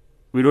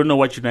 We don't know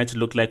what United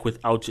look like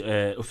without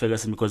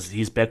Ferguson, because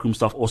his backroom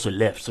staff also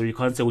left. So you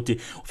can't say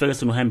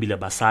Ferguson uhambile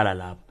basala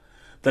lab.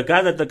 The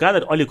guy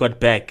that Oli got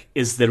back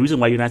is the reason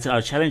why United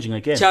are challenging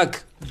again.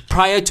 Chuck,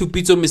 prior to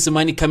Pitso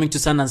Msimani coming to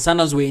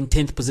Sundowns were in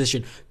 10th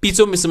position.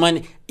 Pitso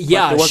Msimani,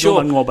 there was no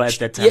Mangoba at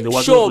that time.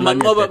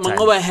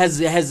 Mangoba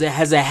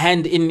has a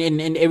hand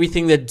in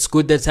everything that's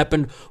good that's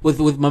happened with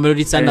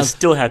Mamelodi Sundowns. And it's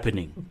still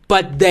happening.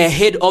 But the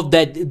head of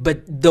that,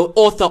 but the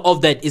author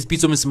of that is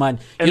Pitso Msimani.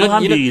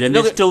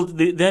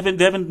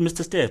 They haven't missed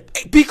a step.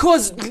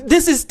 Because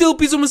this is still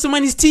Pitso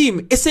Msimani's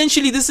team.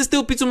 Essentially, this is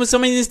still Pitso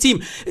Msimani's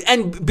team.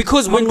 And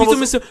because when Pitso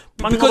Msimani,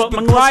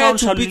 prior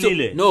to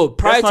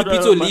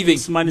Pitso leaving,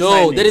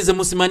 that is a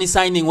Msimani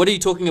signing. What are you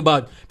talking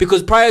about?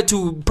 Because prior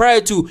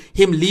to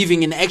him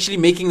leaving and actually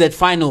making that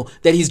final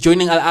that he's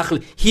joining Al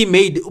Ahly, he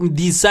made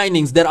these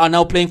signings that are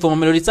now playing for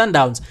Mamelodi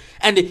Sundowns.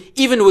 And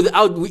even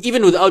without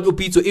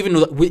Upito,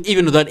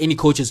 even without any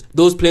coaches,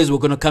 those players were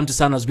going to come to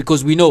Sundowns,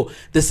 because we know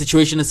the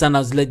situation in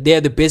Sundowns. Like,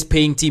 they're the best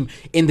paying team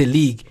in the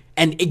league.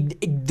 And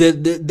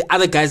the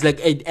other guys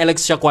like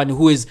Alex Shakwani,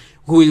 who is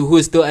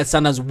still at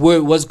Sundowns,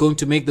 was going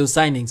to make those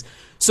signings.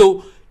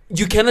 So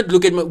you cannot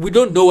look at. We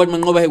don't know what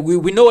Mangoba.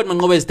 We know what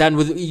Mangoba has done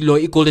with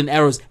Golden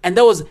Arrows, and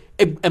that was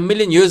a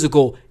million years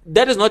ago.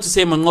 That is not to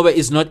say Mangoba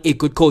is not a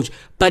good coach,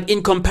 but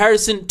in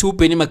comparison to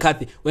Benny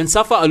McCarthy, when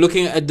Safa are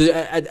looking at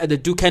the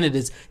two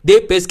candidates,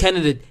 their best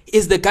candidate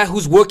is the guy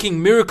who's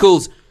working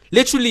miracles,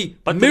 literally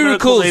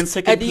miracles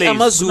at the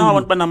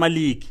Amazulu.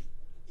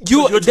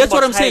 That's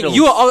what I'm saying.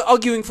 You are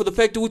arguing for the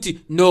fact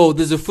that no,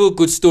 there's a full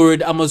good story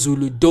at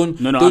Amazulu. Don't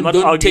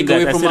take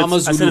away from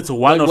Amazulu. I said it's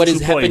one of 2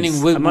 points. Happening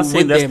with, I'm not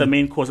saying that's them. the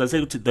main course. I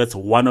said that's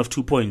one of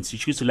 2 points. You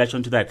choose to latch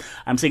onto that.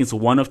 I'm saying it's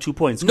one of 2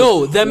 points.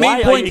 No, the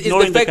main point is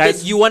the fact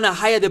that you want to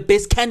hire the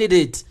best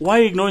candidate. Why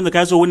are you ignoring the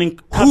guys who are winning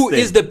cups? Who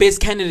is the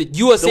best candidate?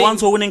 You are the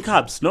ones who are winning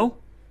cups, no?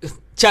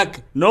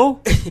 Chuck.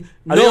 No?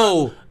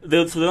 No.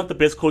 They're not the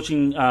best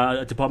coaching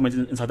department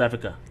in South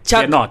Africa.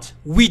 Chuck, they're not.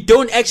 We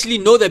don't actually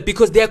know that,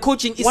 because their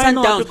coaching is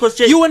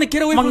Sundowns. You want to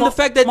get away from the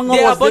fact that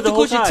they are about to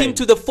coach a team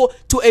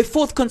to a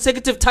fourth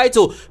consecutive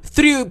title.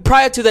 3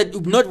 prior to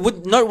that, not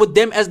with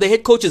them as the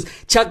head coaches.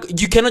 Chuck,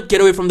 you cannot get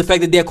away from the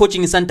fact that they are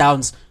coaching in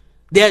Sundowns.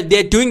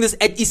 They're doing this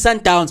at East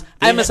Sundowns.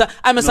 I'm a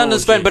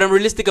Sundowns fan, but I'm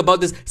realistic about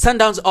this.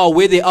 Sundowns are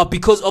where they are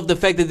because of the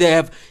fact that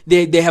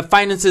they have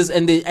finances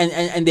and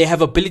they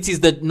have abilities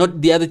that not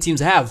the other teams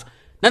have.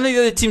 None of the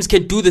other teams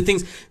can do the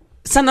things.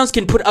 Sundowns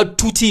can put out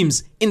 2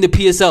 teams in the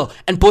PSL,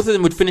 and both of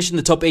them would finish in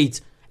the top 8.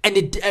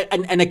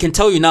 And I can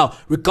tell you now,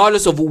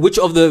 regardless of which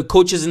of the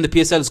coaches in the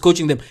PSL is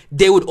coaching them,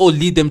 they would all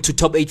lead them to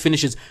top 8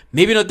 finishes.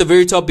 Maybe not the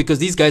very top, because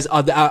these guys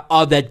are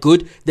that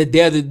good that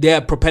they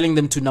are propelling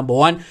them to number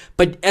 1.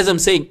 But as I'm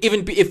saying,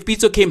 even if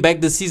Pitso came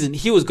back this season,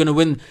 he was going to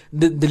win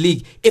the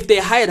league. If they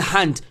hired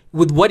Hunt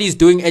with what he's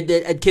doing at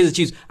Kaizer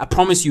Chiefs, I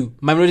promise you,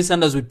 Mamelodi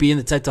Sundowns would be in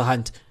the title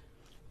hunt.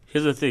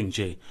 Here's the thing,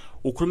 Jay.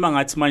 Ukhuluma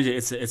ngathi manje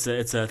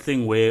it's a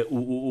thing where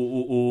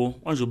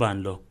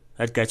onjubani lo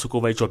That guy took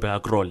over a job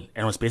at Akrol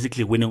and was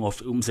basically winning off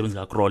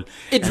Umsebenzi Akrol.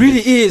 It really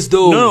is,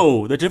 though.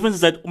 No, the difference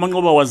is that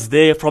Mangoba was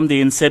there from the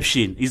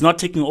inception. He's not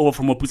taking over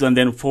from Maputo and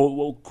then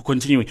for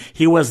continuing.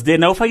 He was there.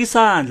 Now, there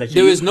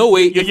is no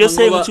way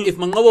if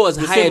Mangoba was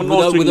hired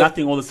without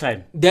nothing all the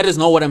time. That is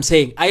not what I'm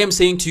saying. I am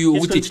saying to you,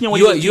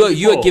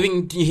 you are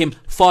giving him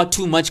far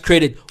too much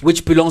credit,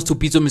 which belongs to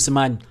Pitso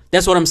Mosimane.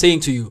 That's what I'm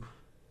saying to you.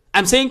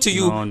 I'm saying to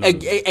you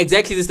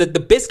exactly this, that the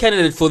best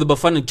candidate for the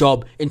Bafana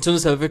job in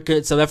terms of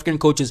South African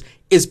coaches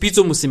is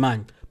Pitso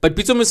Mosimane. But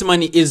Pitso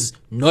Mosimane is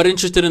not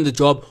interested in the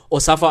job,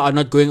 or SAFA are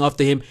not going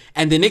after him.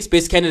 And the next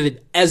best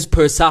candidate, as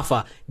per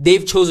SAFA,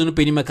 they've chosen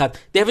Upeni McCarthy.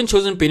 They haven't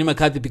chosen Upeni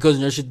McCarthy because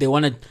they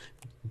want to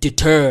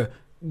deter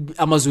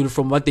Amazulu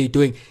from what they're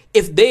doing.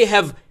 If they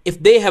have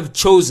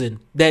chosen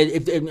that,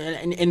 if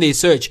in their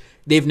search,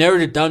 they've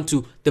narrowed it down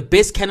to the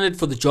best candidate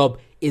for the job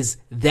is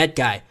that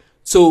guy.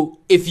 So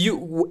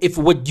if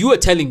what you are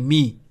telling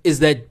me is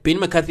that Ben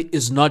McCarthy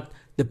is not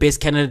the best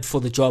candidate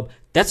for the job,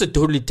 that's a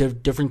totally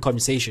different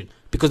conversation.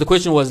 Because the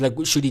question was like,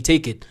 should he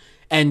take it?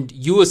 And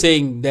you were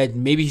saying that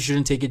maybe he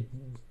shouldn't take it,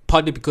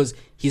 partly because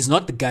he's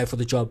not the guy for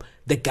the job.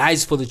 The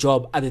guys for the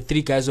job are the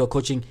three guys who are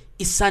coaching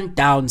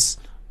Sundowns.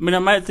 I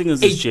mean, my thing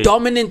is this,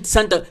 dominant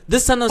Sundowns.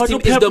 This Sundowns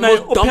team is the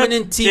most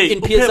dominant team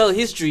in PSL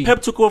history.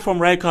 Pep took over from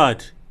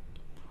Rijkaard.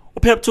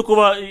 Pep took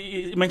over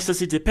Manchester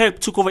City. Pep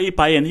took over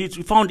Bayern. He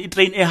found it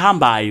train a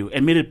hambayo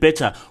and made it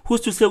better.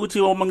 Who's to say Uti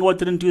Mangoba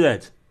didn't do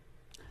that?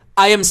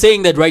 I am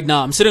saying that right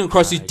now. I'm sitting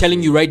across you,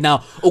 telling you right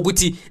now,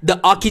 Oguti,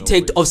 the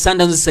architect of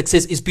Sundowns'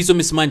 success is Pitso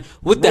Mosimane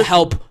with the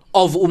help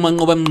of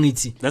Mangoba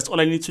Mngqithi. That's all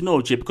I need to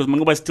know, Jay, because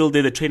Mangoba is still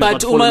there. The train is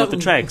not falling off the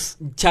tracks.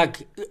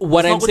 Chuck,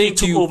 what I'm saying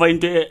to you, over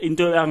into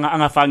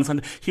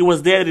he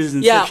was there at his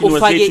inception. He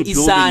was there to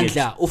building it.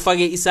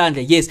 Ufake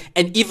Isandla, yes.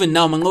 And even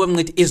now, Mangoba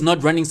Mngqithi is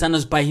not running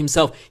Sundowns by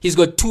himself. He's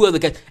got two other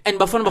guys. And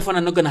Bafana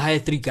are not going to hire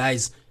three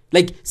guys.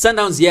 Like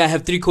Sundowns,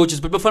 have three coaches,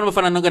 but Bafana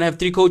are not going to have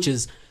three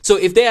coaches. So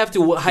if they have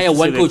to hire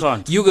one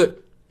coach, you got.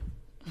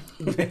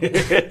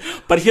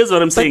 But here's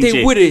what I'm saying, But they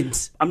Jay.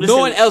 wouldn't. No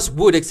one else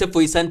would except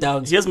for his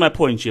Sundowns. Here's my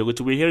point, Jay.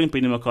 We're hearing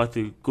Penny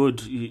McCarthy. Good,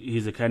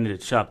 he's a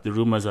candidate. Sharp. The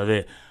rumors are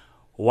there.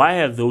 Why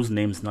have those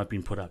names not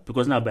been put up?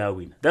 Because now by a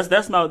win.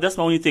 That's my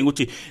only thing.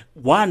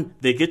 One,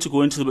 they get to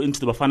go into the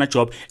Bafana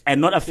job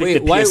and not affect the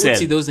PSL. Why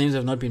would those names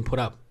have not been put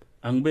up?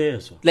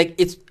 Like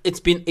it's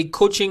been a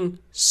coaching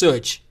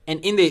search, and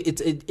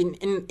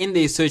in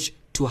their search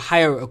to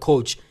hire a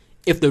coach,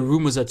 if the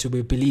rumors are to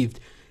be believed,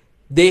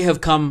 they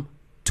have come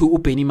to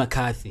Upeni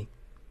McCarthy.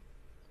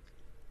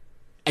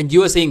 And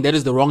you are saying that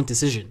is the wrong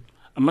decision.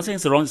 I'm not saying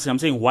it's the wrong decision. I'm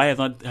saying why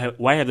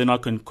have they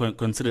not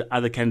considered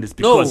other candidates?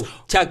 Because no,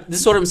 Chuck, this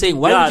is what I'm saying.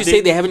 Why would you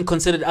say they haven't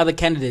considered other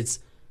candidates?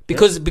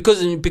 Because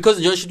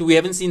Josh, we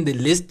haven't seen the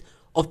list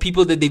of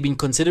people that they've been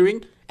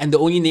considering, and the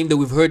only name that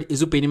we've heard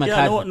is Upeni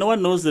McCarthy. Yeah, no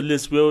one knows the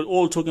list. We're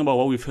all talking about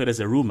what we've heard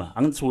as a rumor,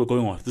 and that's what we're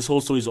going on. This whole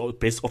story is all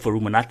based off a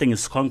rumor. Nothing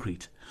is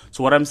concrete.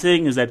 So what I'm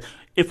saying is that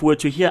if we're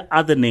to hear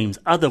other names,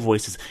 other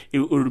voices, it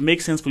would make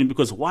sense for me,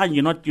 because one,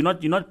 you're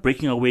not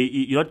breaking away,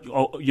 you're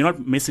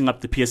not messing up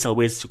the PSL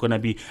where it's going to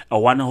be a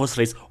one-horse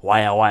race.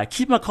 Why?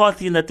 Keep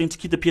McCarthy in that thing to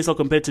keep the PSL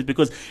competitive,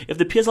 because if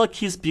the PSL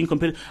keeps being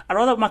competitive, I'd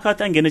rather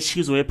McCarthy and get a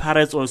Chiefs or a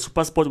Pirates or a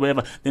Supersport,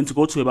 whatever, than to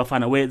go to a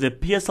Bafana where the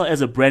PSL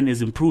as a brand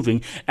is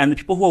improving, and the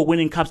people who are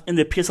winning cups in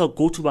the PSL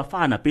go to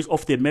Bafana based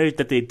off their merit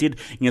that they did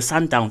in the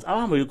Sundowns. I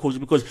want to coach,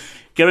 because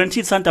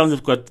guaranteed Sundowns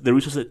have got the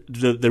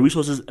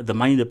resources, the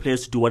money, the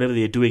players to do whatever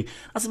they're doing.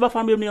 Because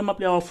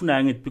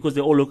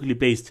they're all locally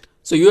based.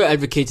 So you're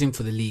advocating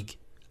for the league.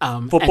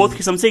 For both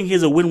cases, I'm saying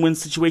here's a win-win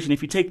situation.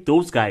 If you take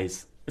those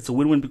guys, it's a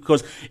win-win,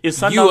 because if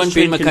Sundowns you want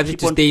Ben McCarthy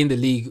to stay in the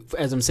league,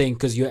 as I'm saying,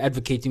 because you're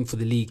advocating for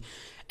the league,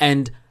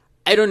 and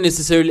I don't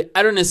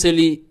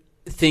necessarily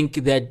think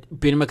that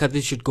Ben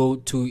McCarthy should go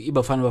to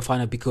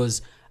Bafana,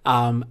 because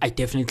I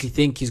definitely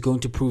think he's going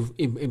to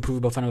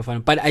improve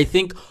Bafana. But I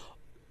think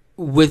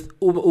with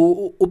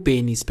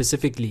Upeni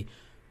specifically,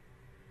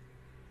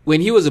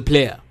 when he was a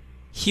player,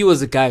 he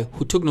was a guy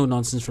who took no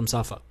nonsense from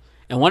Safa.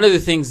 And one of the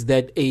things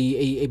that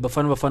a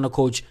Bafana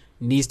coach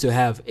needs to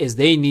have is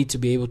they need to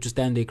be able to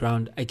stand their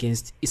ground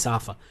against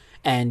Isafa.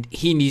 And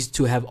he needs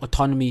to have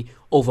autonomy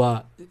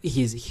over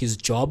his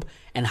job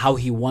and how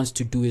he wants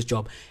to do his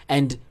job.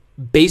 And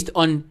based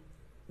on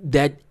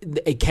that,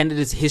 a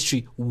candidate's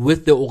history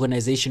with the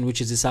organization,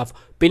 which is Isafa,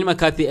 Penny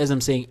McCarthy, as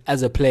I'm saying,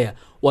 as a player,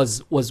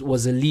 was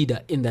a leader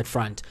in that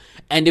front.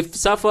 And if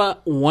Safa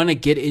want to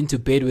get into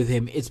bed with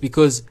him, it's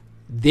because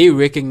they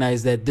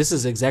recognize that this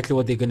is exactly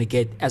what they're going to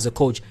get as a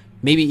coach,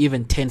 maybe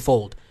even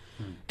tenfold.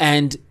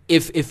 And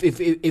if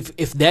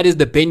that is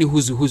the Benny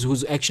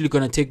who's actually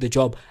going to take the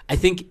job, I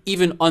think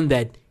even on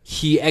that,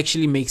 he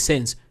actually makes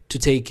sense to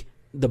take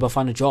the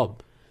Bafana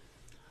job.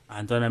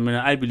 And then,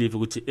 I believe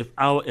if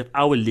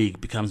our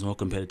league becomes more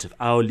competitive,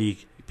 our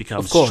league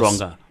becomes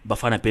stronger,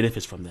 Bafana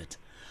benefits from that.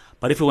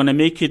 But if we want to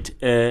make it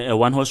a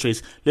one-horse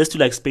race, let's do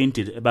like Spain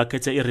did.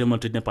 Real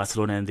Madrid and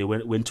Barcelona, and they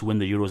went to win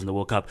the Euros and the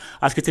World Cup.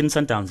 Ask it in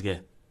Sundowns,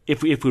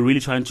 if we're really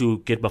trying to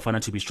get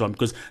Bafana to be strong,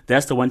 because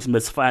that's the one team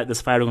that's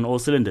firing on all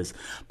cylinders.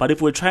 But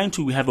if we're trying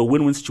to have a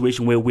win-win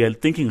situation where we are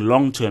thinking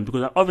long-term,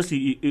 because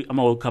obviously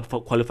World Cup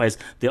qualifiers,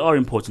 they are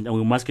important, and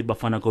we must get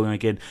Bafana going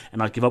again, and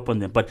not give up on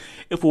them. But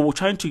if we're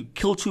trying to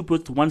kill two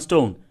birds with one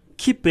stone,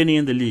 keep Benny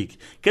in the league.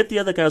 Get the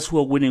other guys who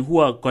are winning, who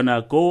are going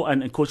to go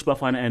and coach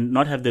Bafana and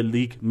not have the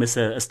league miss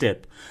a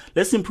step.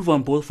 Let's improve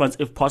on both fronts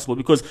if possible,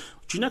 because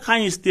Junior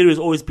Kanye's theory has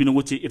always been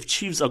if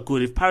Chiefs are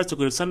good, if Pirates are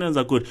good, if Sundowns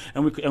are good,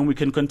 and we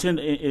can contend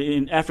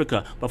in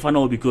Africa, Bafana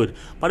will be good.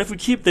 But if we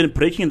keep then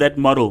breaking that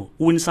model,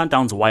 who win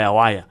Sundowns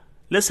wire,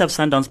 let's have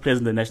Sundowns players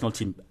in the national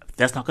team.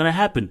 That's not going to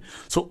happen.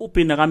 So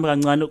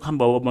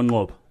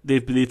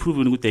they've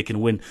proven they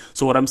can win.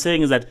 So what I'm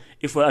saying is that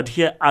if I'd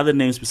hear other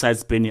names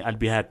besides Benny, I'd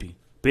be happy.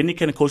 Benny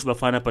can coach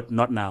Bafana, but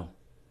not now.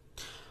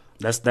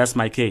 That's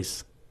my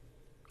case.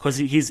 Because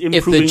he's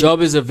improving. If the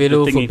job is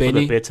available for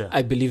Benny, better.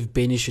 I believe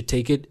Benny should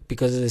take it,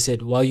 because, as I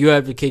said, while you're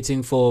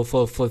advocating for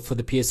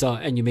the PSL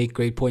and you make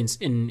great points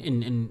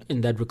in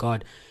that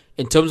regard,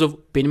 in terms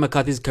of Benny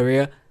McCarthy's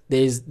career,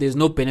 there's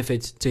no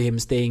benefit to him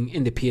staying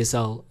in the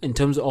PSL in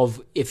terms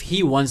of if he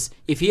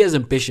has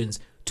ambitions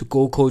to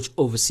go coach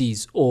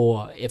overseas,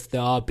 or if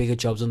there are bigger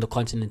jobs on the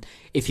continent,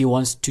 if he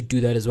wants to do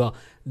that as well.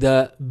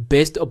 The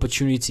best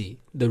opportunity,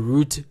 the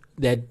route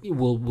that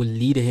will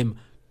lead him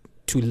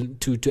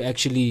to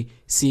actually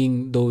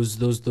seeing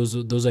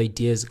those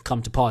ideas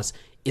come to pass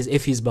is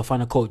if he's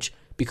Bafana coach,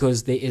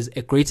 because there is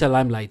a greater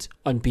limelight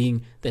on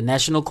being the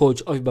national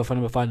coach of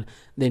Bafana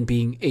than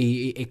being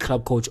a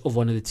club coach of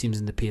one of the teams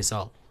in the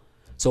PSL.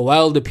 So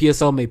while the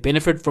PSL may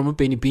benefit from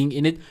Benny being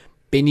in it,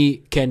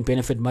 Benny can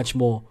benefit much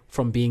more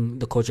from being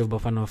the coach of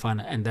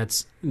Bafana, and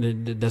that's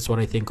what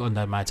I think on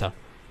that matter.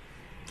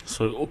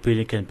 So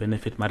Benny can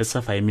benefit, I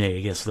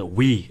guess, so that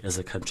we as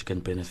a country can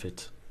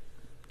benefit.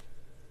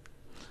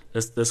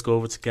 Let's go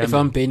over to Gambia. If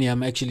I'm Benny,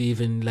 I'm actually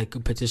even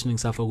petitioning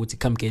Safa to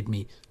come get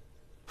me.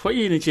 For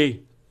you, Niche.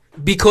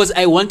 Because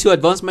I want to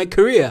advance my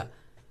career.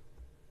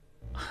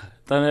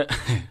 I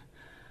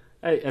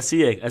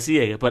see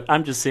it, but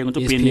I'm just saying,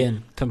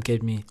 ESPN, come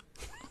get me.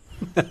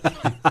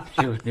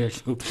 There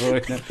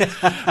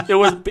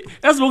was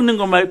that's one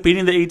thing on my being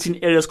in the 18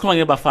 areas,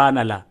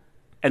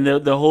 and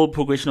the whole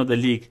progression of the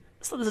league.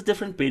 So there's a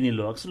different Benny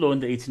law. It's low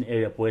in the 18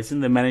 area, boy. It's in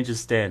the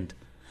manager's stand.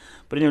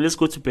 But anyway, let's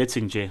go to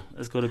betting, Jay.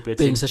 Let's go to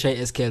betting. Such a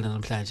SKL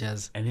and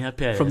players. And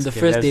from the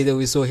first day that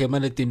we saw him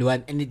on the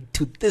 21, and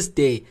to this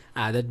day,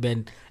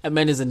 that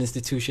man is an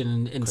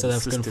institution in South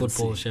African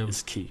football.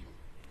 Is key.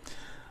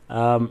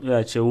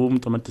 Yeah, Jay, we'll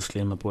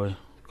disclaimer, boy,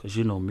 because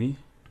you know me.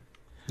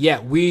 Yeah,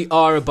 we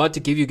are about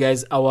to give you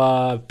guys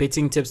our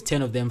betting tips,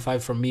 10 of them,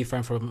 5 from me,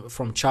 5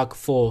 from Chuck,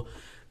 for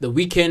the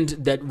weekend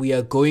that we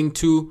are going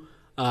to.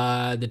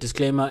 The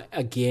disclaimer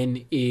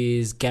again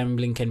is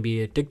gambling can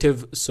be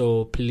addictive,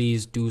 so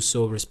please do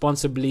so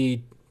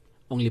responsibly.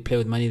 Only play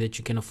with money that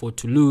you can afford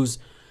to lose,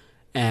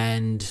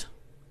 and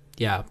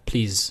yeah,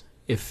 please,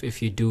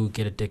 if you do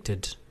get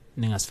addicted,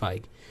 ningas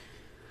fight.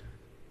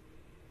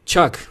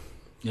 Chuck.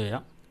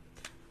 Yeah.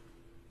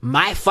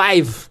 My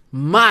five.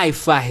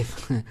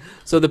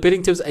 So the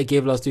betting tips I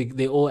gave last week,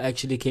 they all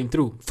actually came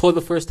through for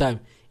the first time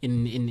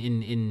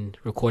in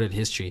recorded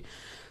history.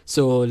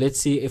 So let's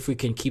see if we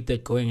can keep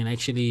that going and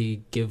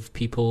actually give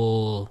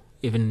people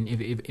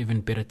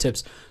even better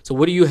tips. So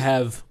what do you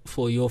have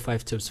for your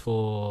 5 tips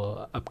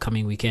for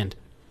upcoming weekend?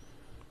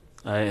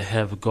 I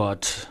have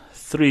got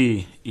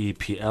 3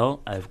 EPL.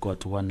 I've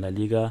got 1 La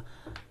Liga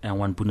and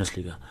 1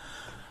 Bundesliga.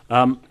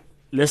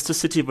 Leicester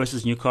City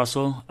versus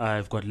Newcastle.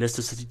 I've got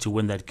Leicester City to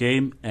win that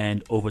game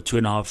and over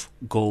 2.5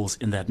 goals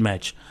in that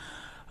match.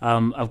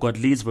 I've got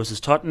Leeds versus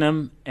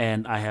Tottenham,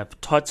 and I have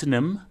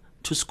Tottenham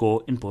to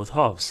score in both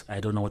halves.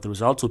 I don't know what the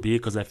results will be,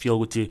 because I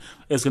feel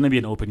it's going to be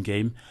an open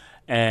game,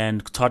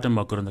 and Tottenham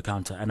are good on the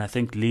counter, and I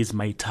think Leeds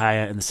might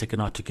tire in the second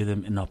half to give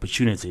them an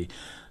opportunity.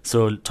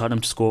 So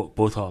Tottenham to score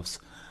both halves.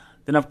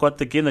 Then I've got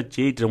the game that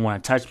Jay didn't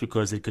want to touch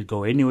because it could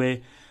go anywhere.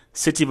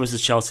 City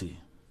versus Chelsea.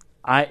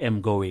 I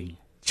am going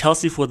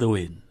Chelsea for the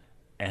win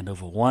and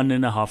over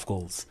 1.5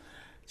 goals.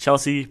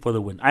 Chelsea for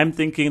the win. I'm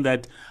thinking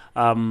that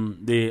from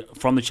the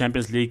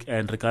Champions League,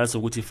 and regardless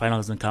of which final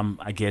doesn't come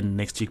again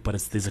next week, but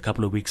there's a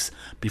couple of weeks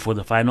before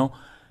the final,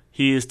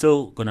 he is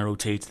still going to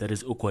rotate. That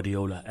is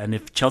Guardiola. And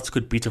if Chelsea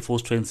could beat a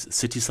full-strength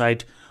City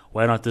side,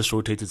 why not this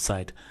rotated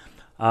side?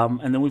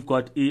 And then we've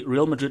got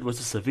Real Madrid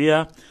versus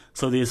Sevilla.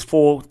 So there's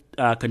 4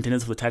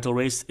 contenders for the title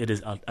race. It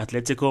is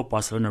Atletico,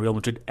 Barcelona, Real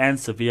Madrid, and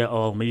Sevilla.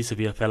 Or maybe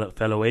Sevilla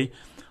fell away.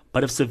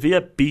 But if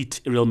Sevilla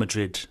beat Real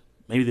Madrid,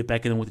 maybe they're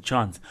back in with a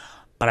chance.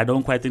 But I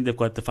don't quite think they've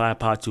got the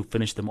firepower to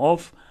finish them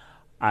off.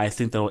 I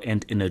think they'll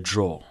end in a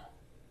draw.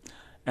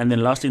 And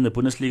then lastly, in the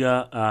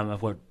Bundesliga,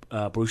 I've got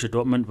Borussia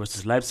Dortmund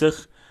versus Leipzig.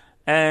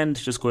 And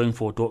just going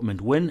for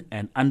Dortmund win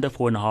and under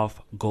 4.5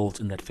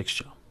 goals in that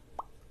fixture.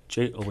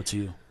 Jay, over to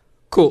you.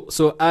 Cool.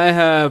 So I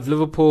have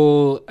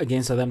Liverpool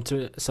against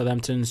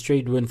Southampton,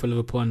 straight win for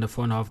Liverpool under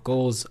 4.5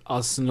 goals.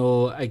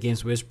 Arsenal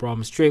against West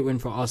Brom, straight win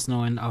for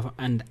Arsenal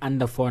and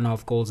under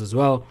 4.5 goals as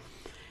well.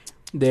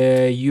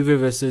 The Juve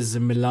versus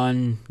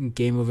Milan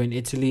game over in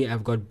Italy,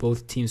 I've got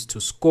both teams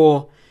to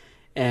score.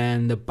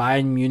 And the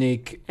Bayern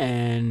Munich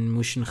and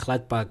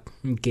Mönchengladbach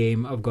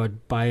game, I've got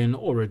Bayern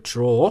or a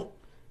draw.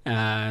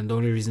 And the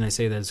only reason I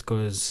say that is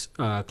because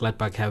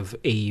Gladbach have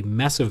a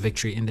massive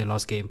victory in their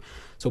last game.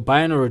 So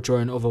Bayern or a draw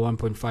and over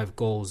 1.5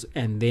 goals.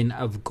 And then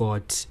I've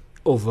got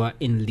over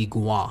in Ligue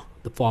 1,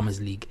 the Farmers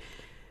League,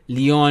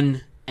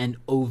 Lyon and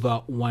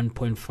over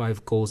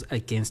 1.5 goals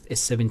against a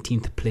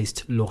 17th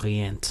placed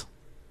Lorient.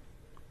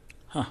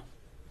 Huh.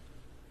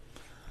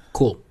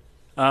 Cool.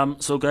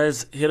 So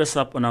guys, hit us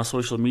up on our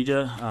social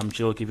media.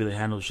 Joe will give you the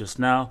handles just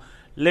now.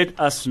 Let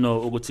us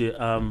know, Oguti,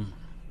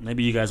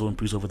 maybe you guys won't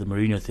breeze over the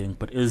Mourinho thing,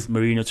 but is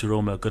Mourinho to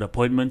Roma a good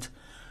appointment?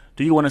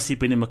 Do you want to see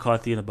Benny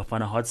McCarthy in the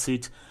Bafana hot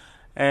seat?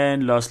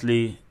 And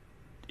lastly,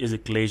 is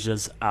it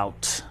Glazers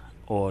out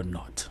or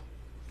not?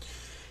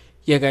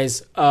 Yeah,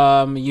 guys,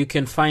 you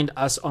can find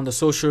us on the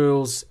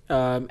socials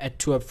at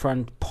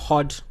 2upfront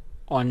pod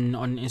on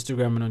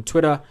Instagram and on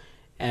Twitter.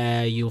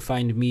 You'll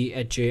find me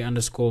at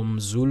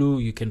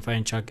J_Mzulu. You can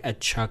find Chuck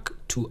at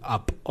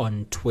Chuck2up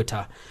on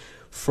Twitter.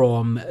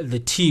 From the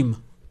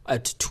team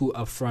at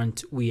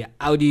 2upfront, we are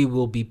Audi.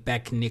 Will be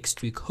back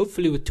next week,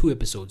 hopefully with 2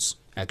 episodes,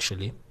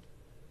 actually.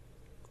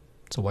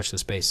 So watch the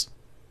space.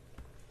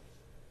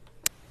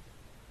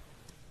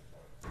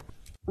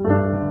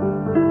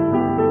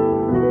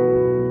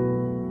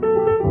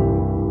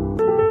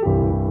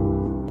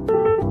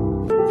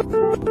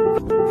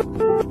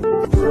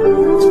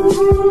 Thank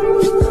you.